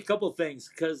me tell you a couple of things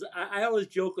because I always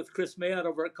joke with Chris Mayotte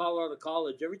over at Colorado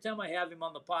College. Every time I have him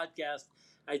on the podcast,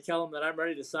 I tell him that I'm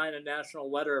ready to sign a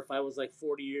national letter if I was like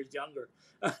 40 years younger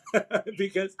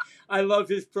because I love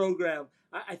his program.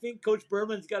 I think Coach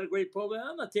Berman's got a great program.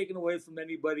 I'm not taking away from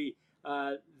anybody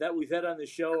that we've had on the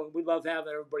show, and we love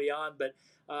having everybody on. But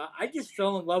I just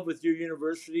fell in love with your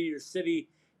university, your city,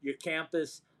 your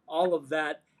campus, all of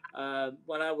that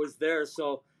when I was there.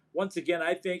 So once again,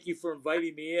 I thank you for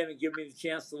inviting me in and giving me the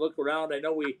chance to look around. I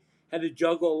know we had to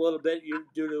juggle a little bit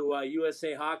due to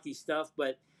USA Hockey stuff,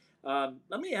 but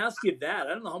let me ask you that. I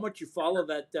don't know how much you follow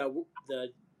that the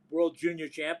World Junior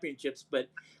Championships, but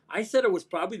I said it was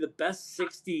probably the best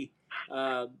 60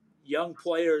 young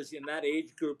players in that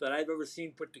age group that I've ever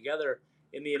seen put together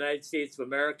in the United States of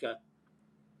America.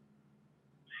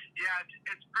 Yeah,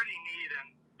 it's pretty neat,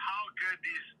 and how good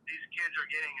these kids are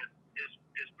getting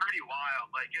is pretty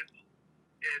wild. Like it's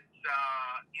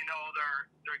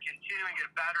they're continuing to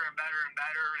get better and better and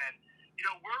better, and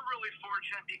we're really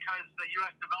fortunate because the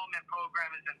U.S. development program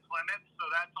is in Plymouth, so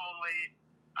that's only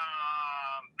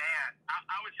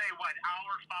I would say what,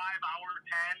 hour 5, hour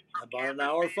 10 from about campus, an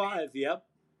hour maybe? 5, yep.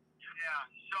 Yeah.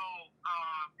 So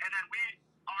and then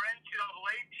our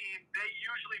NCAA team, they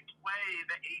usually play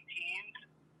the 18s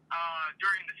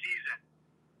during the season.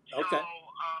 Okay. So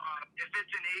if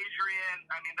it's in Adrian,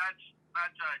 I mean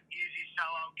that's an easy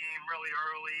sellout game really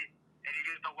early, and you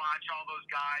get to watch all those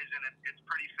guys, and it's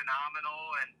pretty phenomenal.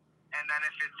 And then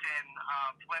if it's in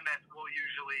Plymouth, we'll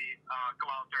usually go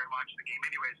out there and watch the game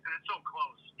anyways, because it's so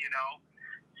close,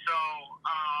 So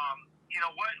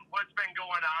what's been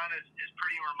going on is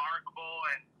pretty remarkable,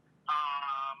 and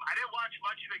I didn't watch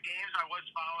much of the games. I was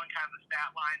following kind of the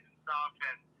stat lines and stuff,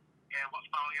 and was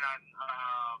following it on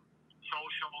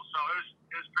social, so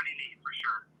it was pretty neat for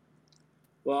sure.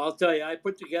 Well, I'll tell you, I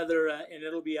put together, and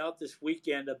it'll be out this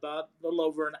weekend, about a little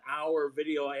over an hour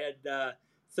video. I had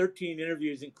 13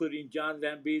 interviews, including John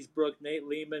Van Beesbrook, Nate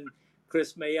Lehman,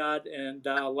 Chris Mayotte, and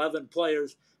 11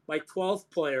 players. My 12th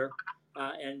player,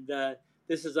 and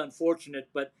this is unfortunate,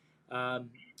 but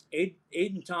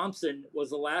Aiden Thompson was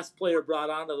the last player brought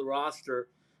onto the roster.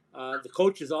 The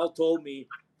coaches all told me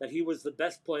that he was the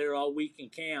best player all week in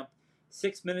camp.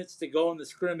 6 minutes to go in the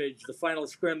scrimmage, the final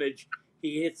scrimmage,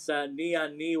 he hits knee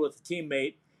on knee with a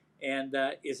teammate and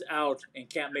is out and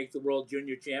can't make the World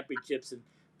Junior Championships. And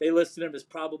they listed him as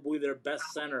probably their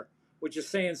best center, which is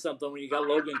saying something when you got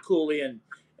Logan Cooley and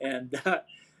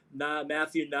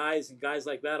Matthew Nyes and guys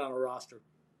like that on a roster.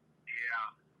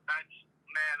 Yeah,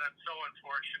 that's so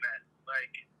unfortunate.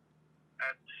 Like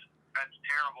that's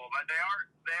terrible. But they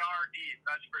are deep.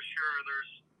 That's for sure.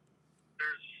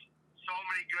 There's so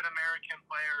many good American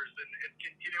players, and it's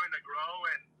continuing to grow,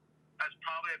 and that's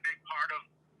probably a big part of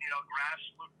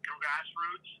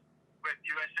grassroots with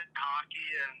USA Hockey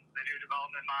and the new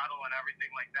development model and everything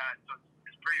like that. So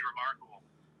it's pretty remarkable.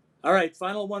 All right,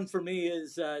 final one for me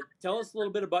is tell us a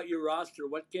little bit about your roster.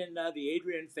 What can the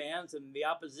Adrian fans and the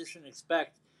opposition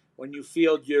expect when you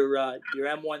field your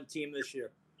M1 team this year?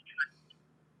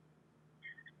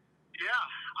 Yeah,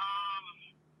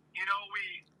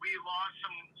 we lost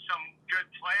some good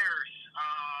players.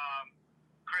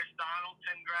 Chris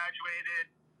Donaldson graduated,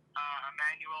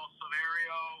 Emmanuel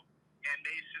Silverio, and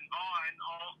Mason Vaughn,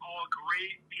 all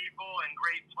great people and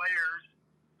great players.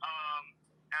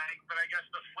 But I guess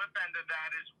the flip end of that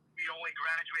is we only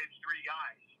graduated 3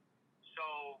 guys.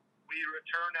 So we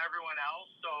returned everyone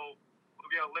else. So we'll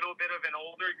be a little bit of an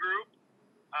older group.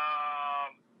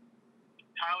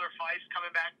 Tyler Feist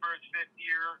coming back for his 5th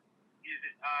year. He's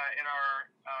in our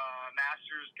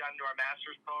got into our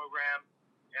master's program.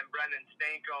 And Brendan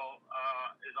Stanko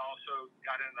is also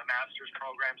got into the master's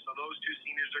program. So those 2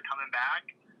 seniors are coming back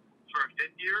for a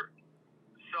 5th year.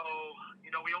 So,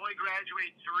 we only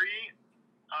graduate 3.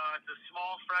 It's a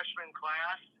small freshman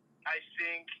class. I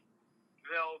think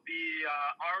they'll be,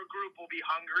 our group will be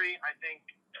hungry. I think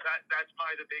that's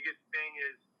probably the biggest thing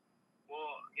is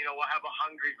we'll have a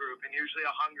hungry group. And usually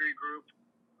a hungry group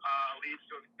leads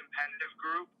to a competitive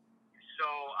group. So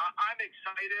I'm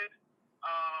excited.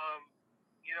 I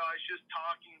was just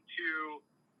talking to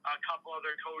a couple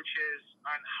other coaches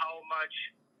on how much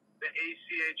the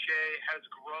ACHA has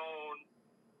grown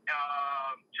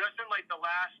just in like the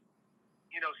last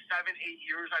 7-8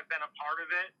 years I've been a part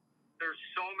of it. There's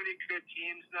so many good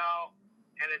teams now,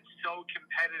 and it's so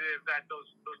competitive that those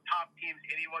top teams,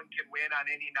 anyone can win on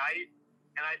any night.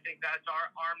 And I think that's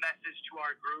our message to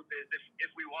our group is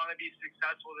if we want to be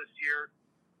successful this year,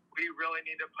 we really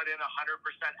need to put in 100%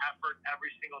 effort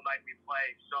every single night we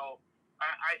play. So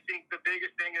I think the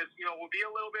biggest thing is, we'll be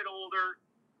a little bit older.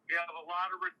 We have a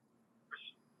lot of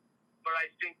but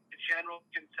I think the general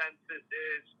consensus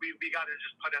is we got to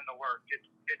just put in the work.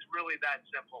 It's really that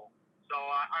simple. So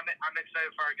I'm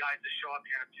excited for our guys to show up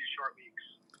here in a few short weeks.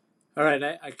 All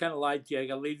right, I kind of lied to you. I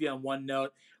got to leave you on one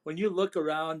note. When you look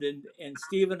around, and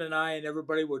Stephen and I and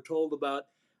everybody were told about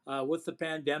with the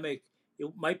pandemic,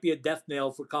 it might be a death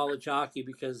knell for college hockey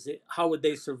because how would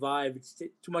they survive? It's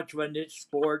too much of a niche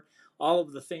sport. All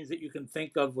of the things that you can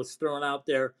think of was thrown out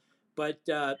there. But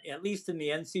at least in the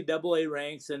NCAA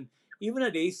ranks and even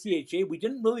at ACHA, we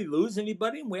didn't really lose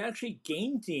anybody, and we actually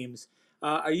gained teams.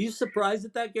 Are you surprised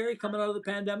at that, Gary, coming out of the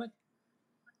pandemic?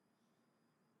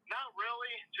 Not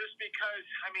really, just because,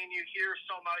 you hear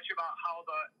so much about how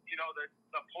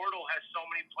the portal has so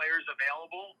many players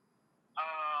available.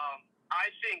 I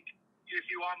think, if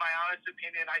you want my honest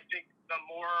opinion, I think the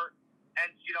more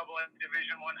NCAA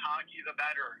Division I hockey, the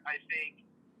better. I think,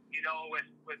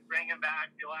 with bringing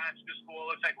back the Alaska School,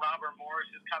 looks like Robert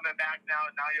Morris is coming back now.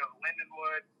 Now you have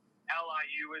Lindenwood.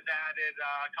 LIU was added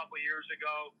a couple years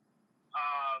ago.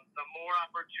 The more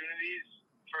opportunities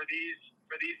for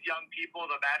these young people,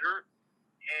 the better.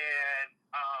 And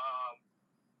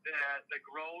the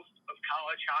growth of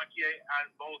college hockey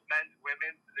on both men's and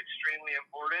women's is extremely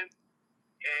important.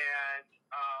 And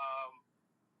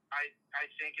I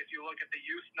think if you look at the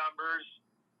youth numbers,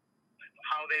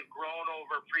 how they've grown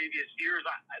over previous years,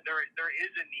 there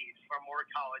is a need for more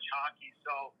college hockey.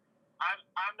 So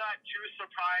I'm not too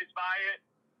surprised by it.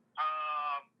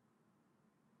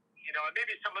 And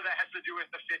maybe some of that has to do with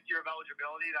the 5th year of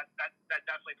eligibility. That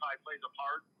definitely probably plays a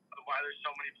part of why there's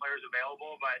so many players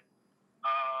available. But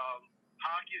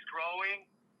hockey's growing,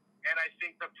 and I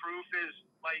think the proof is,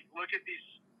 look at these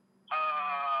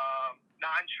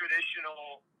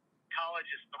non-traditional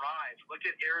colleges thrive. Look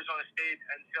at Arizona State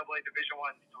NCAA Division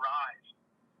I thrive.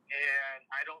 And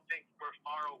I don't think we're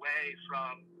far away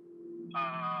from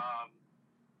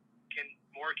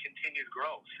more continued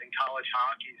growth in college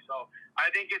hockey. So I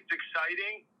think it's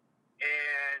exciting,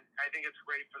 and I think it's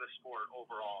great for the sport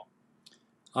overall.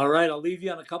 All right, I'll leave you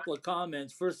on a couple of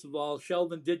comments. First of all,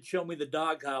 Sheldon did show me the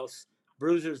doghouse,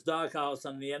 Bruiser's doghouse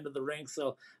on the end of the rink,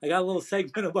 so I got a little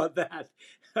segment about that.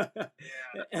 Yeah.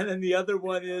 And then the other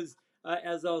one is,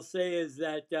 as I'll say, is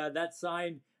that that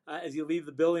sign, as you leave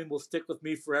the building, will stick with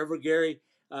me forever, Gary.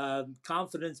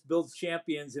 Confidence builds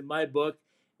champions in my book.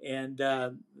 And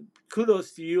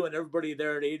kudos to you and everybody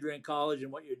there at Adrian College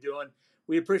and what you're doing.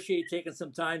 We appreciate you taking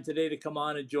some time today to come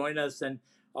on and join us. And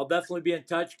I'll definitely be in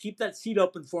touch. Keep that seat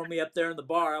open for me up there in the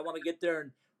bar. I want to get there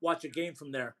and watch a game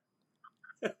from there.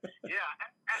 Yeah,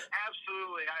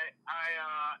 absolutely.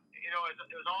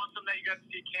 It was awesome that you got to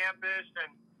see campus, and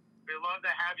we'd love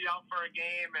to have you out for a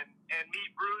game and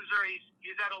meet Bruiser.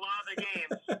 He's at a lot of the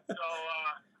games. So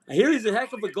I hear he's a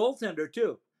heck of a goaltender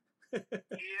too. He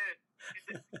is.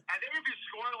 I think if you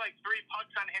score 3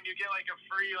 pucks on him, you get a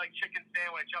free chicken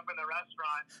sandwich up in the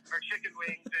restaurant or chicken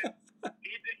wings. And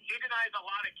he denies a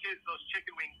lot of kids those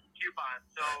chicken wing coupons.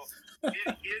 So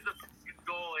he is a good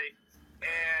goalie.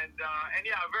 And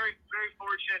yeah, very, very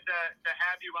fortunate to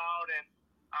have you out. And,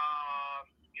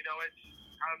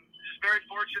 I'm just very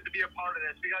fortunate to be a part of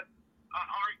this. We got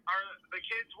the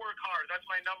kids work hard. That's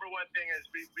my number one thing is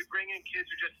we bring in kids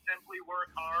who just simply work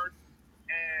hard.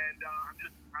 And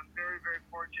I'm very, very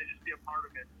fortunate to be a part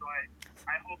of it. So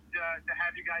I hope to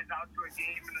have you guys out to a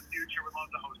game in the future. We'd love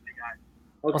to host you guys.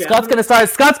 Well, Okay,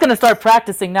 Scott's gonna start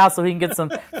practicing now so he can get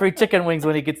some free chicken wings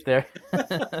when he gets there.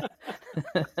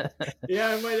 Yeah,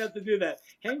 I might have to do that.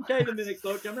 Hang tight a minute,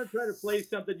 Coach. I'm gonna try to play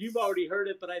something. You've already heard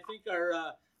it, but I think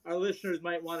our listeners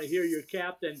might want to hear your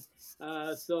captain.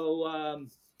 So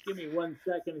give me 1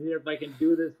 second here if I can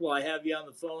do this while I have you on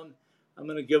the phone. I'm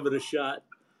gonna give it a shot.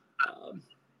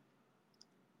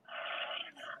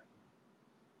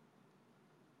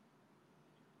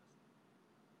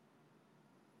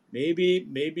 Maybe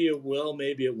it will,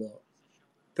 maybe it won't.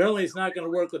 Apparently it's not going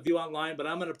to work with you online, but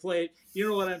I'm going to play it. You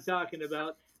know what I'm talking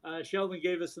about. Sheldon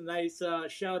gave us a nice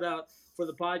shout out for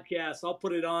the podcast. I'll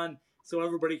put it on so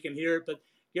everybody can hear it. But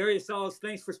Gary Salas,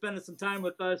 thanks for spending some time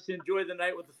with us. Enjoy the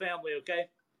night with the family, okay?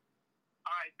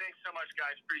 All right, thanks so much,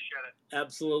 guys. Appreciate it.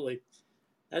 Absolutely.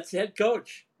 That's head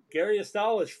coach Gary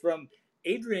Astalish from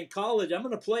Adrian College. I'm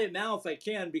going to play it now if I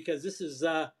can because this is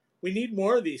we need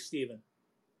more of these, Stephen.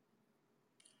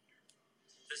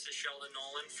 This is Sheldon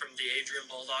Nolan from the Adrian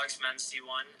Bulldogs Men's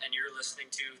C1, and you're listening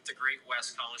to the Great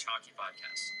West College Hockey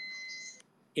Podcast.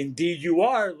 Indeed, you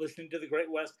are listening to the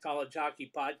Great West College Hockey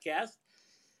Podcast.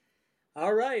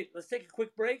 All right, let's take a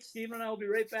quick break. Stephen and I will be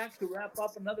right back to wrap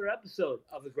up another episode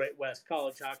of the Great West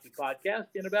College Hockey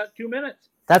Podcast in about 2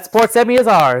 minutes. That sports Emmy is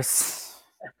ours.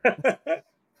 Play at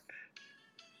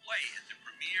the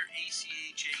premier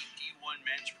ACHA D1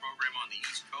 men's program on the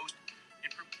East Coast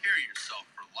and prepare yourself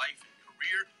for life and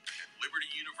career at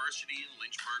Liberty University in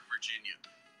Lynchburg, Virginia.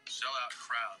 Sellout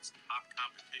crowds, top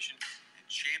competition, and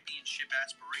championship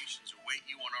aspirations await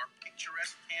you on our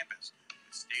picturesque campus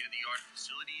with state-of-the-art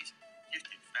facilities,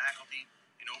 gifted faculty,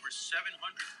 and over 700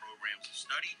 programs of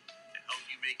study to help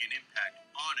you make an impact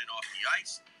on and off the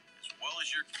ice, as well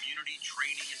as your community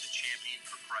training as a champion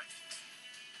for Christ.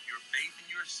 Your faith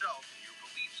in yourself and your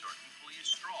beliefs are equally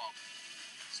as strong.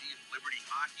 See if Liberty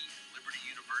Hockey and Liberty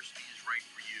University is right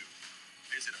for you.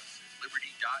 Visit us at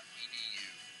liberty.edu.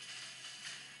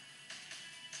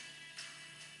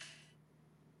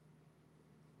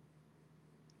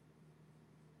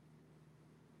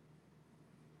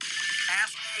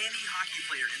 Ask any hockey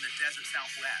player in the desert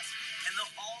Southwest, and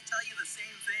they'll all tell you the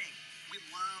same thing. We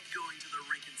love going to the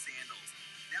rink in sandals.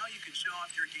 Now you can show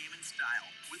off your game in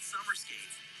style with summer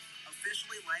skates.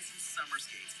 Officially licensed summer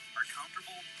skates are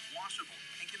comfortable, washable,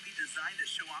 and can be designed to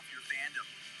show off your fandom.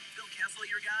 Phil Kessel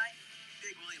your guy?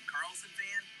 Big William Karlsson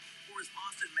fan? Or is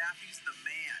Austin Matthews the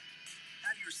man?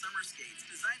 Have your summer skates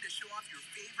designed to show off your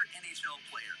favorite NHL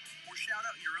player, or shout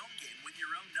out your own game with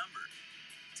your own number.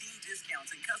 Team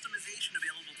discounts and customization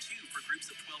available too for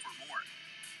groups of 12 or more.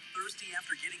 Thirsty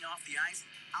after getting off the ice?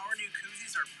 Our new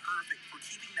koozies are perfect for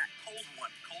keeping that cold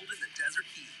one cold in the desert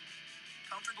heat.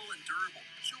 Comfortable and durable,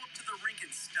 show up to the rink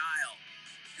in style.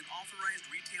 An authorized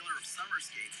retailer of summer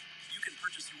skates, you can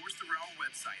purchase yours through our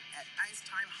website at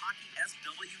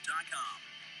IceTimeHockeySW.com.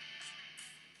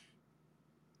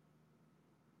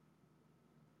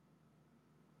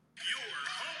 Your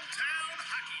hometown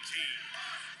hockey team.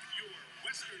 Your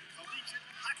Western Collegiate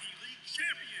Hockey League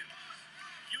champion.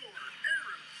 Your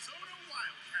Arizona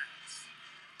Wildcats.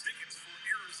 Tickets for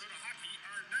Arizona hockey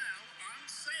are now on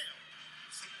sale.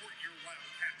 Support your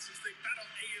Wildcats as they battle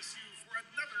ASU for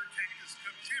another Cactus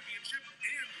Cup championship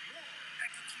and more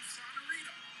at the Tucson Arena.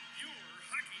 Your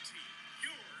hockey team.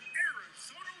 Your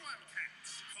Arizona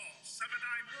Wildcats. Call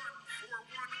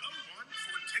 791-4101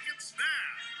 for tickets now.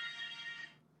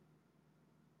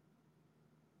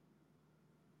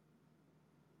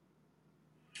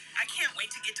 I can't wait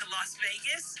to get to Las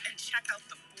Vegas and check out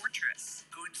the Fortress.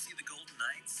 Going to see the Golden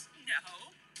Knights?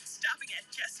 No. Stopping at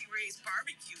Jesse Ray's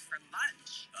Barbecue for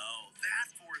lunch. Oh,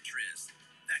 that Fortress.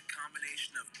 That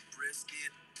combination of brisket,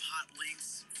 hot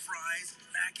links, fries,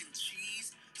 mac and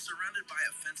cheese, surrounded by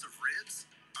a fence of ribs?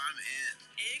 I'm in.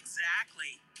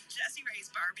 Exactly. Jesse Ray's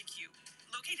Barbecue.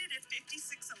 Located at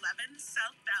 5611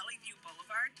 South Valley View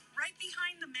Boulevard, right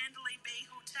behind the Mandalay Bay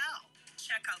Hotel.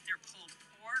 Check out their pulled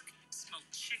pork,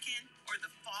 smoked chicken, or the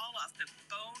fall off the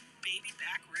bone baby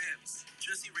back ribs.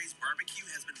 Jesse Ray's Barbecue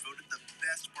has been voted the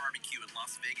best barbecue in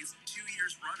Las Vegas 2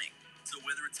 years running. So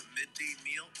whether it's a midday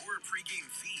meal or a pregame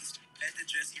feast, head to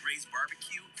Jesse Ray's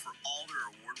Barbecue for all their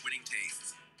award-winning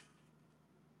tastes.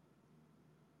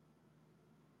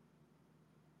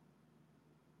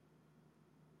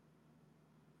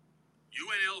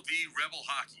 UNLV Rebel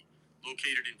Hockey,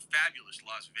 located in fabulous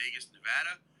Las Vegas,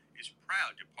 Nevada, is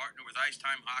proud to partner with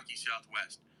Icetime Hockey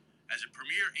Southwest. As a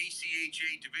premier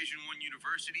ACHA Division I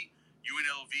university,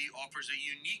 UNLV offers a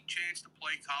unique chance to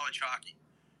play college hockey.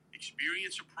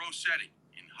 Experience a pro setting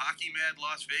in Hockey Mad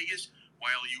Las Vegas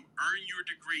while you earn your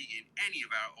degree in any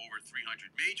of our over 300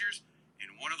 majors in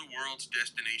one of the world's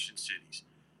destination cities.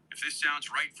 If this sounds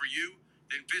right for you,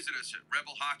 then visit us at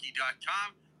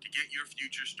rebelhockey.com to get your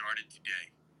future started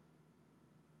today.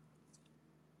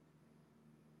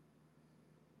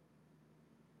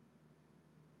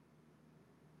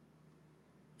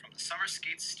 From the Summer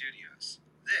Skates Studios,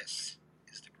 this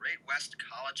is the Great West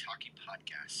College Hockey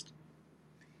Podcast.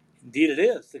 Indeed it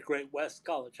is, the Great West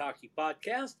College Hockey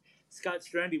Podcast. Scott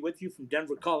Strandy with you from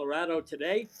Denver, Colorado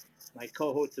today. My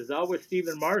co-host, as always,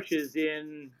 Stephen Marsh, is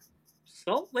in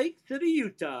Salt Lake City,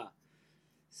 Utah.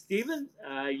 Stephen,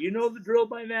 you know the drill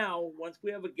by now. Once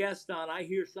we have a guest on, I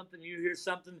hear something, you hear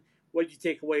something. What did you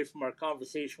take away from our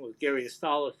conversation with Gary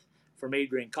Astalis from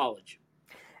Adrian College?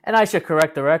 And I should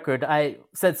correct the record. I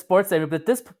said sports Emmy, but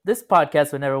this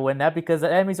podcast would never win that because the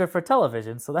Emmys are for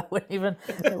television, so that wouldn't even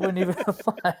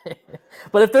apply.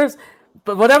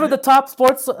 But whatever the top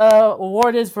sports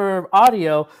award is for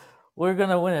audio, we're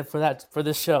gonna win it for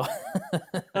this show.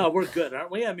 Oh, we're good,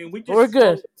 aren't we? I mean, we We're just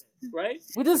good. flow, right?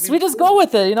 We just I mean, go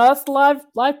with it. That's live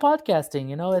podcasting.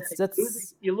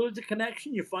 you lose the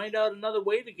connection, you find out another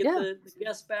way to get Yeah. the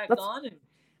guest back That's- on, and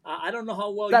I don't know how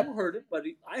well That- you heard it, but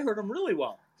I heard him really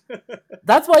well.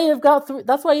 That's why you've got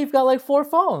That's why you've got like 4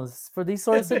 phones for these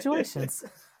sort of situations.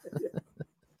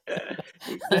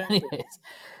 Exactly.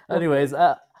 Anyways,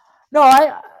 no,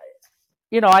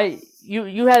 you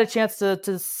had a chance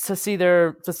to see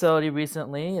their facility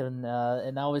recently, and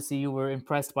obviously you were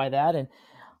impressed by that, and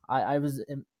I was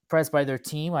impressed by their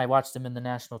team. I watched them in the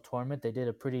national tournament. They did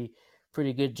a pretty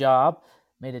good job.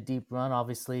 Made a deep run,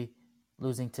 obviously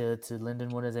losing to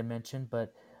Lindenwood as I mentioned,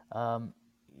 but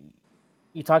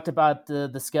you talked about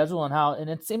the schedule and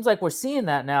it seems like we're seeing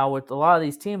that now with a lot of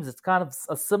these teams. It's kind of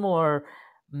a similar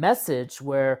message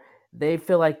where they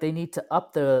feel like they need to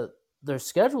up their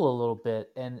schedule a little bit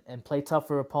and play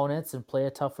tougher opponents and play a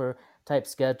tougher type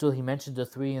schedule. He mentioned the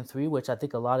 3-3, which I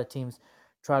think a lot of teams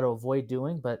try to avoid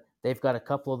doing, but they've got a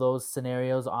couple of those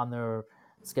scenarios on their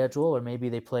schedule, or maybe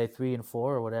they play 3-4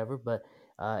 or whatever. But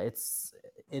it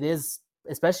is,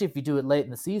 especially if you do it late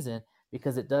in the season,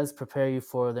 because it does prepare you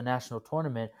for the national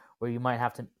tournament where you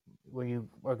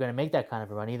are going to make that kind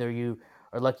of a run. Either you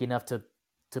are lucky enough to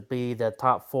be the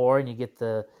top 4 and you get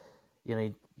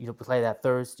you play that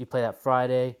Thursday, you play that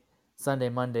Friday, Sunday,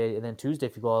 Monday, and then Tuesday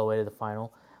if you go all the way to the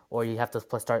final, or you have to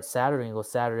start Saturday and go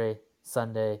Saturday,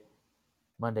 Sunday,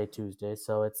 Monday, Tuesday.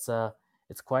 So it's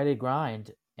quite a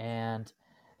grind, and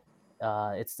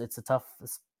it's a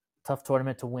tough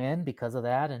tournament to win because of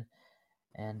that,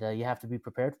 and you have to be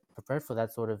prepared for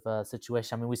that sort of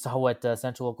situation. I mean, we saw what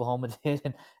Central Oklahoma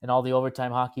did and all the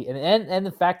overtime hockey, and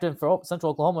the fact that for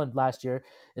Central Oklahoma last year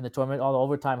in the tournament, all the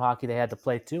overtime hockey they had to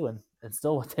play too, and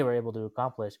still what they were able to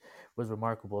accomplish was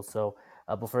remarkable. So,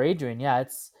 but for Adrian, yeah,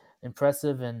 it's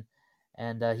impressive, and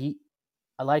I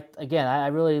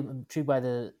really am intrigued by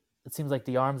it seems like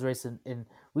the arms race, and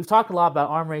we've talked a lot about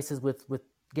arm races with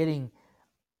getting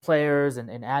players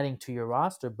and adding to your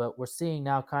roster, but we're seeing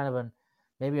now kind of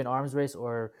maybe an arms race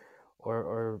or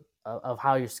of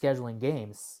how you're scheduling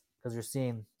games, because you're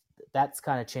seeing that's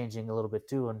kind of changing a little bit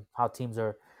too, and how teams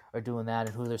are doing that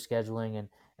and who they're scheduling and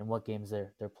what games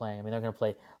they're playing. I mean, they're going to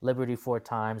play Liberty 4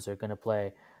 times. They're going to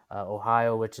play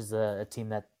Ohio, which is a team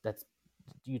that's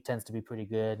tends to be pretty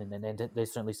good, and then they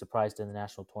certainly surprised in the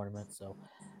national tournament. So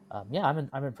yeah,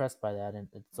 I'm impressed by that, and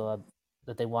it's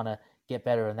that they want to get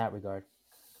better in that regard.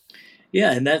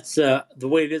 Yeah, and that's the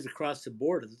way it is across the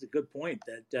board. It's a good point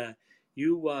that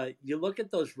you look at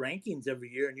those rankings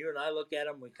every year, and you and I look at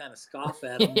them. We kind of scoff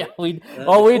at them. Yeah, we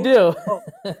coaches, do.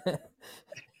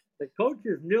 The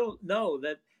coaches know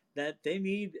that they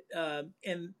need.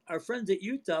 And our friends at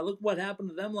Utah, look what happened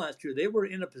to them last year. They were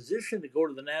in a position to go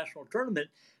to the national tournament,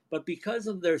 but because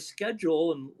of their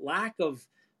schedule and lack of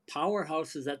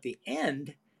powerhouses at the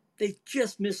end, they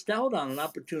just missed out on an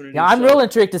opportunity. Yeah, I'm real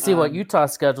intrigued to see what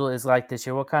Utah's schedule is like this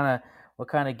year. What kind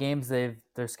of games they're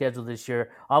scheduled this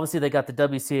year. Obviously, they got the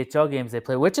WCHL games they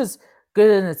play, which is good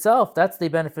in itself. That's the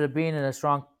benefit of being in a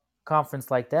strong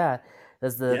conference like that.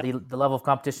 As the level of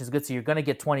competition is good, so you're going to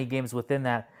get 20 games within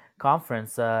that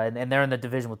conference, and they're in the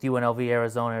division with UNLV,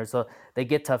 Arizona, so they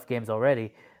get tough games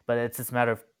already. But it's just a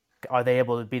matter of, are they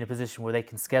able to be in a position where they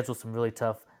can schedule some really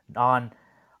tough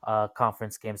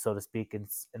conference games, so to speak, and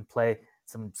play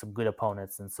some good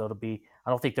opponents. And so I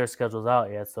don't think their schedule's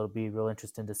out yet, so it'll be real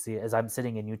interesting to see, as I'm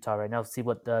sitting in Utah right now, see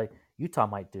what Utah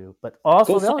might do. But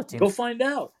also the other teams. Go find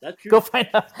out. Go find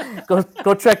out.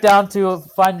 go trek down to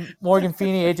find Morgan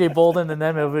Feeney, AJ Bolden, and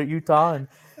them over at Utah, and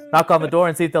knock on the door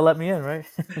and see if they'll let me in, right?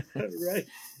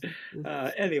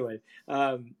 Right. Anyway,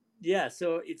 yeah,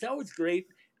 so it's always great.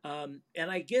 And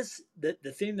I guess the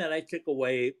thing that I took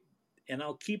away, and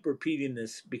I'll keep repeating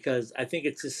this because I think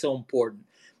it's just so important.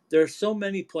 There are so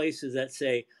many places that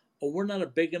say, oh, we're not a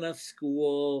big enough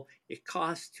school. It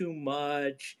costs too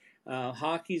much.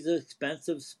 Hockey's an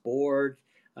expensive sport.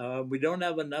 We don't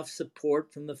have enough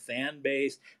support from the fan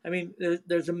base. I mean,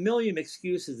 there's a million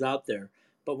excuses out there.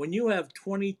 But when you have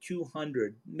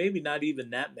 2,200, maybe not even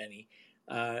that many,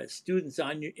 students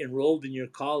enrolled in your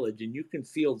college, and you can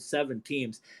field 7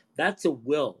 teams, that's a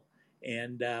will.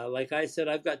 And like I said,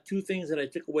 I've got 2 things that I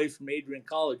took away from Adrian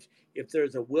College. If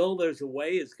there's a will, there's a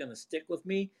way. It's going to stick with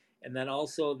me. And then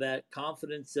also that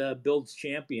confidence builds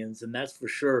champions, and that's for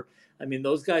sure. I mean,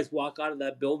 those guys walk out of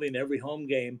that building every home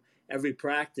game every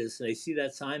practice and they see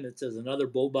that sign that says another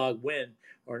Bulldog win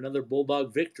or another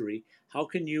Bulldog victory, how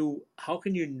can you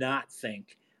not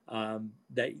think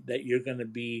that you're going to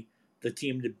be the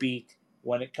team to beat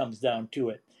when it comes down to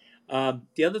it?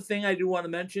 The other thing I do want to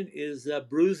mention is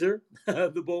Bruiser,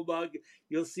 the Bulldog.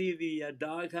 You'll see the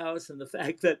doghouse and the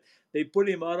fact that they put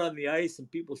him out on the ice and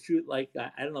people shoot like,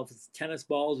 I don't know if it's tennis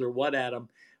balls or what at him,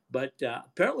 but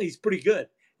apparently he's pretty good.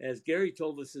 As Gary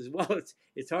told us as well,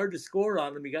 it's hard to score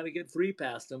on him. You got to get 3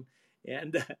 past him.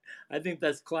 And I think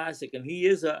that's classic. And he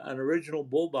is an original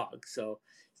Bulldog. So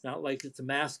it's not like it's a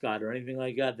mascot or anything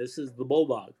like that. This is the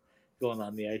Bulldog going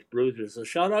on the ice, Bruiser. So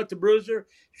shout out to Bruiser.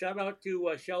 Shout out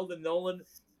to Sheldon Nolan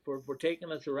for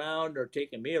taking us around or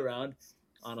taking me around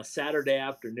on a Saturday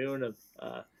afternoon of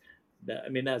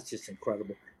that's just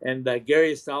incredible. And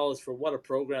Gary Estalis for what a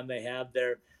program they have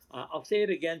there. I'll say it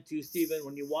again too, Stephen.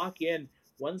 When you walk in,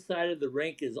 one side of the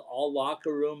rink is all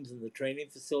locker rooms and the training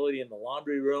facility and the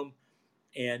laundry room,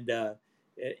 and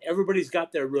everybody's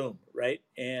got their room, right?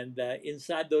 And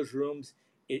inside those rooms,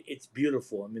 it's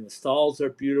beautiful. I mean, the stalls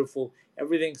are beautiful.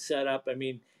 Everything's set up. I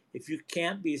mean, if you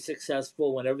can't be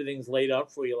successful when everything's laid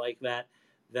out for you like that,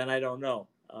 then I don't know.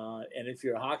 And if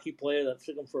you're a hockey player that's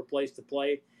looking for a place to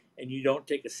play and you don't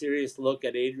take a serious look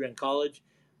at Adrian College,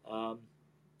 I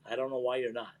don't know why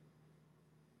you're not.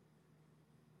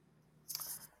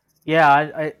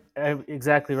 Yeah, I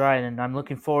exactly right, and I'm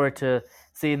looking forward to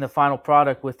seeing the final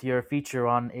product with your feature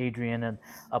on Adrian and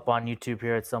up on YouTube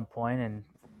here at some point, and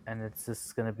it's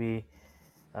just going to be,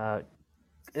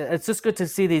 it's just good to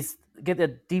see get a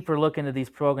deeper look into these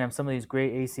programs, some of these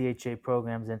great ACHA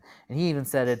programs, and he even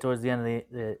said it towards the end of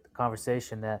the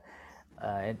conversation that,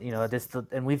 and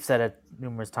and we've said it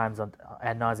numerous times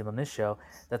ad nauseum on this show,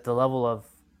 that the level of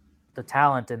the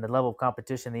talent and the level of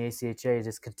competition in the ACHA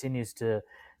just continues to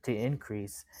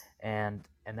increase, and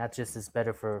that just is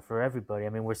better for everybody. I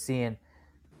mean, we're seeing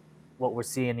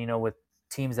with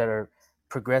teams that are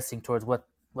progressing towards what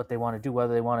they want to do,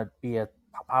 whether they want to be a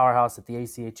powerhouse at the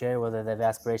ACHA, whether they have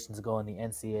aspirations to go in the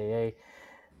NCAA.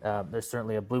 There's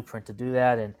certainly a blueprint to do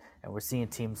that, and we're seeing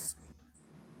teams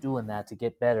doing that to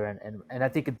get better, and I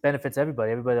think it benefits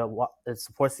everybody. Everybody that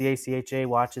supports the ACHA,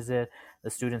 watches it,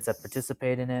 the students that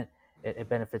participate in it, it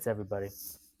benefits everybody.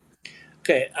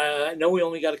 Okay, I know we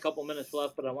only got a couple minutes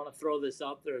left, but I want to throw this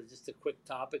out there as just a quick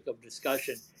topic of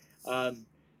discussion.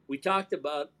 We talked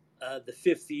about the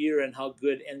 5th year and how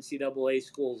good NCAA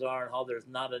schools are and how there's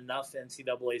not enough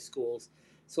NCAA schools.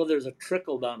 So there's a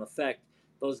trickle-down effect.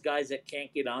 Those guys that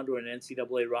can't get onto an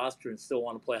NCAA roster and still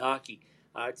want to play hockey,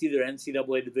 it's either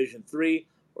NCAA Division III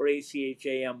or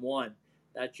ACHA M1.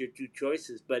 That's your 2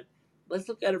 choices. But let's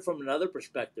look at it from another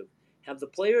perspective. Have the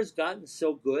players gotten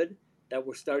so good that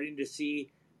we're starting to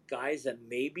see guys that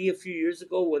maybe a few years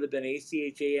ago would have been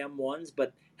ACHA M1s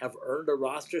but have earned a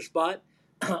roster spot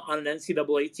on an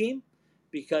NCAA team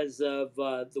because of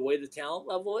the way the talent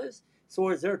level is? So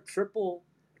is there a trickle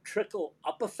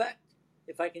up effect,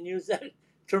 if I can use that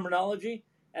terminology,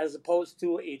 as opposed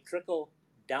to a trickle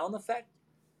down effect?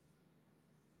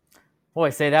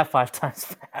 Boy, say that 5 times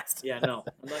fast. Yeah, no,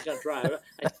 I'm not going to try.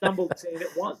 I stumbled saying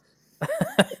it once.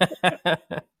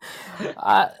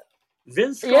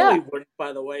 Vince Scully wouldn't,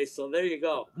 by the way, so there you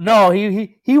go. No,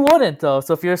 he wouldn't, though.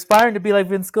 So if you're aspiring to be like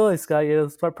Vince Scully, Scott, you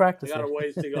start practicing. I got a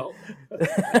ways to go.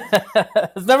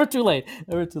 It's never too late.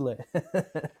 Never too late.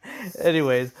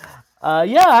 Anyways, I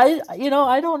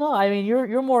don't know. I mean,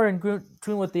 you're more in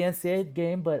tune with the NCAA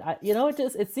game, but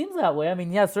it seems that way. I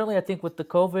mean, yeah, certainly I think with the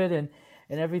COVID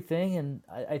and everything, and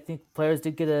I think players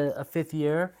did get a 5th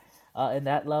year in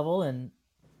that level, and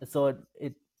so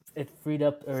it freed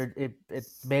up, or it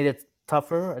made it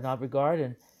tougher in that regard,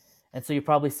 and so you're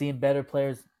probably seeing better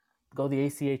players go the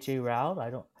ACHA route.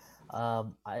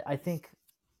 I think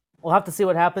we'll have to see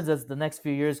what happens as the next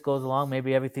few years goes along.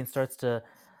 Maybe everything starts to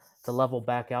level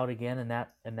back out again in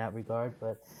that regard.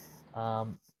 But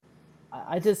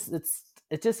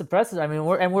it just impresses. I mean,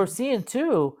 we're seeing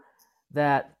too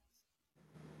that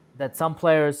some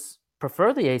players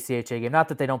prefer the ACHA game. Not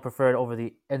that they don't prefer it over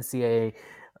the NCAA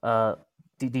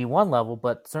D1 level,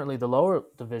 but certainly the lower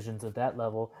divisions of that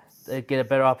level, they get a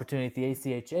better opportunity at the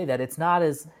ACHA. That it's not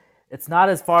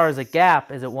as far as a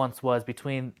gap as it once was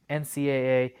between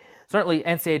NCAA. Certainly,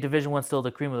 NCAA Division I still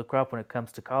the cream of the crop when it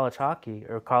comes to college hockey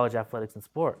or college athletics and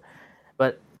sport.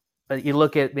 But you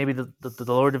look at maybe the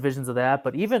lower divisions of that.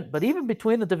 But even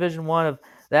between the Division I of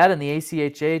that and the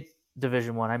ACHA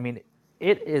Division I, I mean,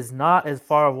 it is not as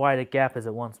far wide a gap as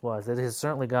it once was. It has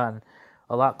certainly gotten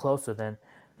a lot closer than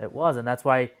it was, and that's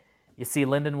why you see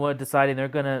Lindenwood deciding they're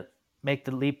going to make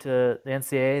the leap to the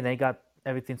NCAA, and they got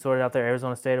everything sorted out there.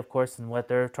 Arizona State, of course, and what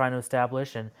they're trying to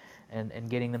establish and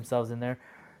getting themselves in there.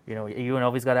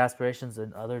 UNLV's got aspirations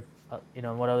and other,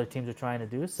 what other teams are trying to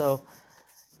do. So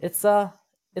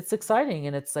it's exciting,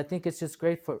 and I think it's just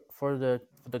great for the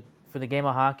game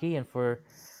of hockey and for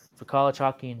college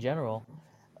hockey in general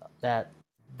that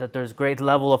there's great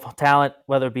level of talent,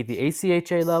 whether it be the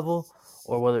ACHA level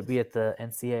or whether it be at the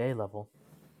NCAA level.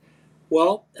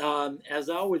 Well, as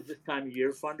always, this time of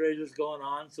year, fundraisers going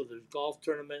on. So there's golf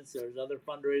tournaments. There's other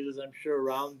fundraisers, I'm sure,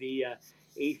 around the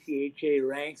ACHA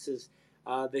ranks as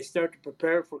they start to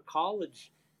prepare for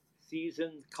college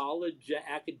season, college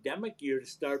academic year to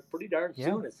start pretty darn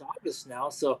soon. It's August now,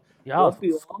 so won't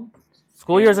be long.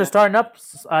 School years are starting up,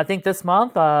 I think, this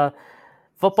month.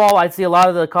 Football, I'd see a lot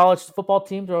of the college football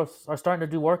teams are starting to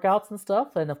do workouts and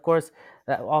stuff. And, of course,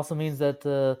 that also means that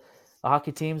the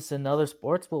hockey teams and other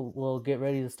sports will get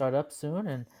ready to start up soon.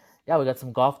 And, yeah, we got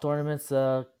some golf tournaments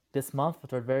this month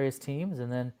with our various teams.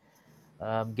 And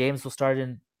then games will start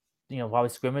in, probably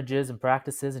scrimmages and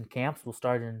practices and camps will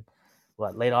start in,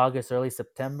 late August, early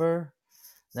September.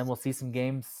 And then we'll see some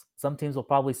games. Some teams will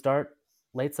probably start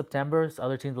late September.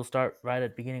 Other teams will start right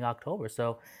at beginning October.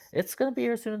 So it's going to be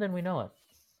here sooner than we know it.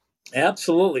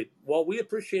 Absolutely. Well, we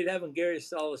appreciate having Gary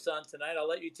Salas on tonight. I'll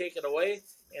let you take it away,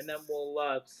 and then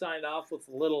we'll sign off with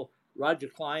a little Roger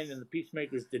Klein and the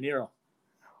Peacemakers De Niro.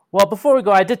 Well, before we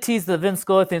go, I did tease the Vince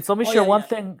Scully thing, so let me share one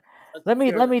thing.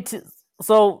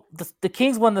 So the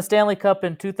Kings won the Stanley Cup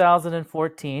in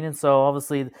 2014, and so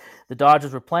obviously the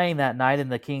Dodgers were playing that night,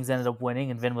 and the Kings ended up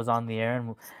winning, and Vin was on the air,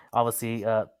 and obviously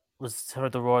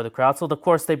heard the roar of the crowd. So, of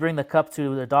course, they bring the cup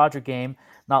to the Dodger game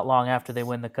not long after they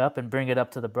win the cup and bring it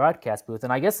up to the broadcast booth.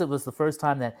 And I guess it was the first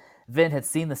time that Vin had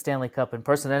seen the Stanley Cup in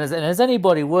person. And as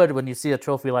anybody would when you see a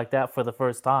trophy like that for the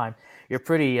first time, you're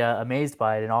pretty amazed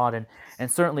by it and awed.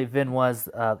 And certainly Vin was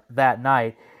that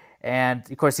night. And,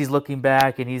 of course, he's looking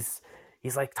back and he's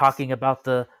like talking about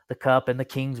the cup and the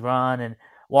Kings run. And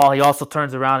while he also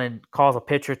turns around and calls a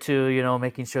pitch or two,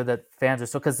 making sure that fans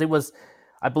are because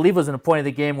I believe it was in a point of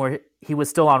the game where he was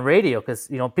still on radio because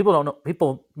people don't know.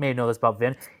 People may know this about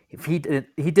Vin. He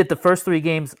did the first 3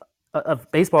 games of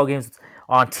baseball games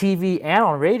on TV and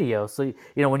on radio. So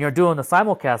when you're doing a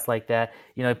simulcast like that,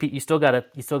 you still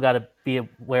gotta be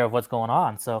aware of what's going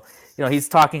on. So he's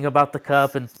talking about the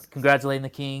cup and congratulating the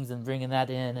Kings and bringing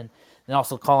that in and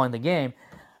also calling the game.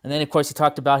 And then of course he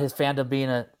talked about his fandom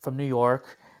being from New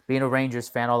York, being a Rangers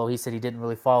fan. Although he said he didn't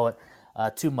really follow it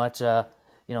too much.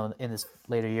 In his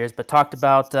later years, but talked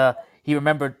about he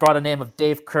brought a name of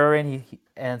Dave Curran,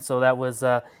 and so that was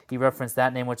he referenced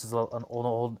that name, which is an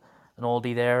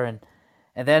oldie there, and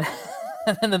then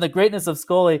and then the greatness of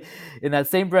Scully. In that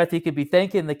same breath, he could be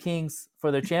thanking the Kings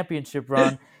for their championship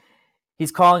run.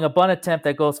 He's calling a bunt attempt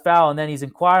that goes foul, and then he's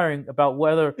inquiring about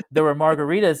whether there were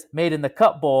margaritas made in the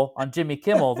Cup Bowl on Jimmy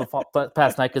Kimmel the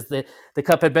past night because the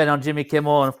cup had been on Jimmy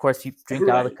Kimmel, and of course you drink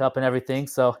out of the cup and everything.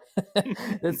 So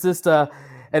it's just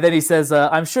and then he says,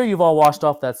 "I'm sure you've all washed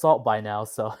off that salt by now."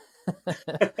 So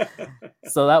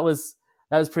so that was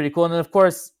pretty cool. And then of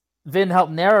course Vin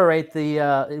helped narrate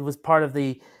it was part of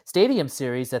the Stadium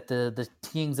Series that the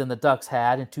Kings and the Ducks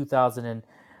had in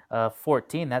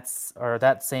 2014.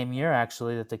 That same year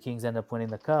actually that the Kings ended up winning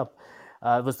the cup.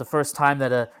 It was the first time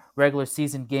that a regular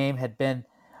season game had been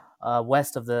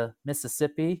west of the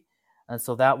Mississippi, and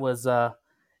so that was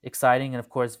exciting. And of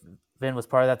course, Vin was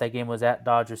part of that. That game was at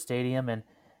Dodger Stadium,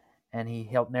 and he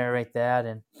helped narrate that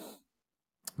and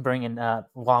bring in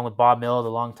along with Bob Miller, the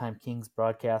longtime Kings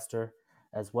broadcaster,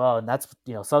 as well. And that's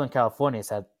Southern California has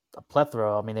had a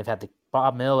plethora. I mean, they've had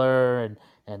Bob Miller and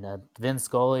Vin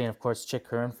Scully, and of course Chick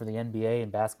Hearn for the NBA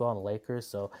and basketball and the Lakers.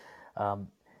 So,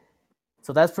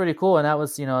 so that's pretty cool. And that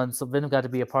was and so Vin got to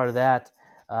be a part of that.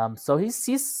 So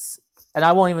he's and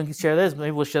I won't even share this.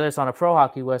 Maybe we'll share this on a Pro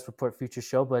Hockey West Report future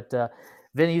show. But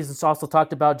Vin also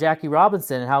talked about Jackie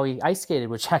Robinson and how he ice skated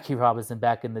with Jackie Robinson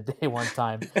back in the day one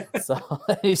time. So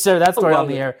he shared that story on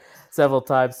the air several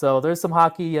times. So there's some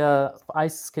hockey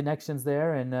ice connections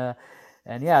there, and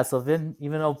yeah. So Vin,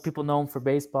 even though people know him for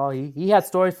baseball, he had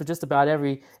stories for just about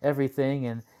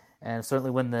everything, and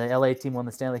certainly when the LA team won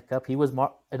the Stanley Cup, he was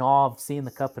in awe of seeing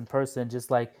the cup in person,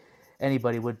 just like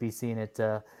anybody would be seeing it.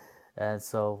 And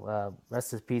so,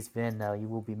 rest in peace, Vin. You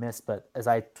will be missed. But as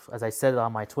I said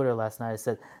on my Twitter last night,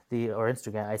 or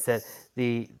Instagram, I said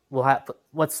we'll have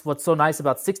what's so nice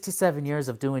about 67 years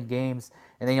of doing games,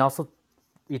 and then he also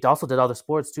did other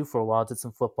sports too for a while. Did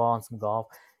some football and some golf.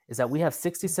 Is that we have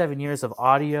 67 years of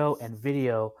audio and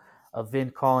video of Vin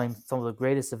calling some of the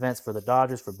greatest events for the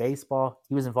Dodgers for baseball.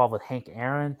 He was involved with Hank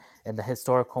Aaron and the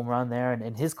historic home run there,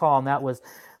 and his call on that was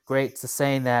great. To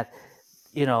saying that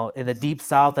in the deep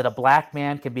South, that a black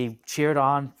man can be cheered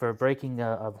on for breaking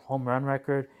a home run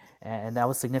record, and that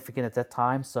was significant at that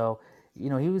time. So, he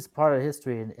was part of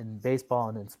history in baseball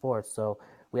and in sports. So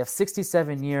we have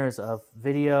 67 years of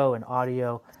video and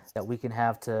audio that we can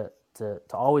have to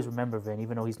always remember Vin,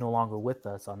 even though he's no longer with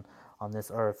us on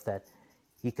this earth, that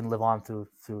he can live on through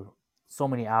so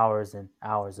many hours and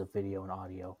hours of video and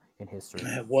audio in history.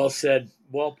 Well said.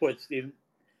 Well put, Stephen.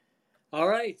 All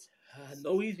right.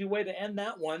 No easy way to end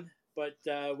that one, but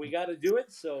we got to do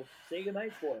it. So say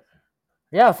goodnight for us.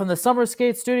 Yeah, from the Summer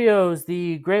Skate Studios,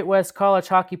 the Great West College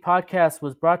Hockey Podcast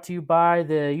was brought to you by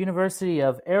the University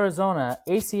of Arizona,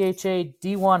 ACHA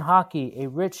D1 Hockey, a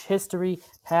rich history,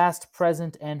 past,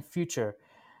 present, and future.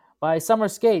 By Summer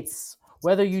Skates,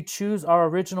 whether you choose our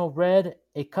original red,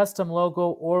 a custom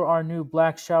logo, or our new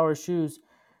black shower shoes,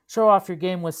 show off your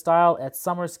game with style at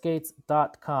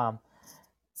summerskates.com.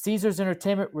 Caesars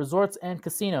Entertainment Resorts and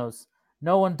Casinos.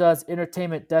 No one does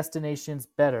entertainment destinations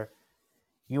better.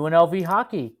 UNLV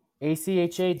Hockey,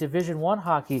 ACHA Division I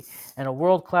Hockey, and a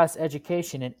world-class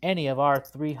education in any of our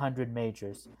 300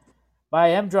 majors.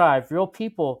 By M-Drive, real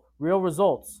people, real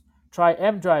results. Try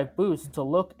M-Drive Boost to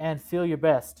look and feel your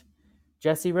best.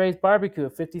 Jesse Ray's Barbecue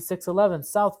at 5611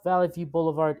 South Valley View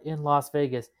Boulevard in Las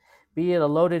Vegas. Be it a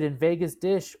loaded in Vegas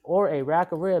dish or a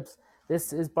rack of ribs,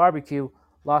 this is barbecue,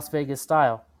 Las Vegas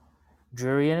style.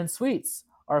 Drury Inn and Suites.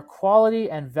 Our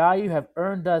quality and value have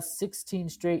earned us 16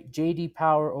 straight J.D.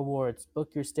 Power Awards. Book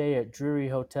your stay at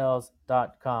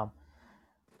druryhotels.com.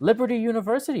 Liberty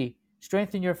University.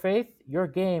 Strengthen your faith, your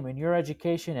game, and your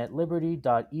education at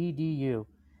liberty.edu.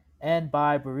 And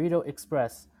by Burrito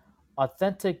Express.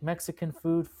 Authentic Mexican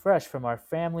food fresh from our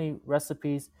family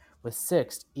recipes with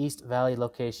 6 East Valley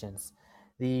locations.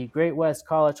 The Great West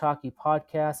College Hockey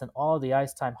Podcast and all of the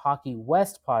Ice Time Hockey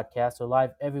West podcasts are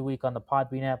live every week on the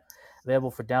Podbean app, available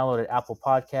for download at Apple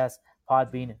Podcasts,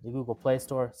 Podbean, the Google Play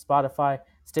Store, Spotify,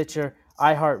 Stitcher,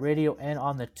 iHeartRadio, and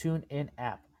on the TuneIn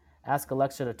app. Ask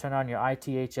Alexa to turn on your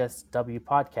ITHSW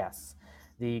podcasts.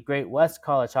 The Great West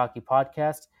College Hockey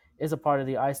Podcast is a part of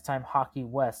the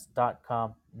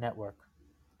IcetimeHockeyWest.com network.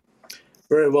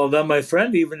 Very well done, my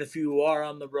friend. Even if you are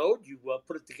on the road, you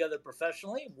put it together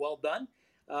professionally. Well done.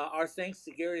 Our thanks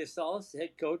to Gary Asalas,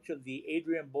 head coach of the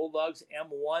Adrian Bulldogs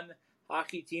M1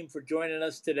 hockey team, for joining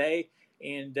us today.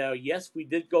 And yes, we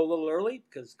did go a little early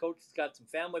because Coach has got some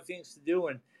family things to do,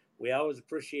 and we always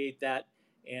appreciate that,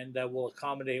 and we'll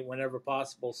accommodate whenever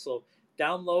possible. So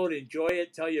download, enjoy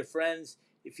it, tell your friends.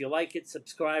 If you like it,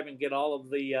 subscribe and get all of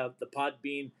the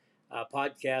Podbean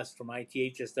podcasts from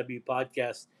ITHSW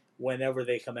Podcasts whenever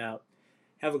they come out.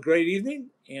 Have a great evening,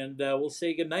 and we'll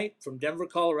say goodnight from Denver,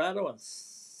 Colorado, and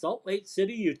Salt Lake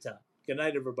City, Utah. Good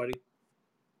night, everybody.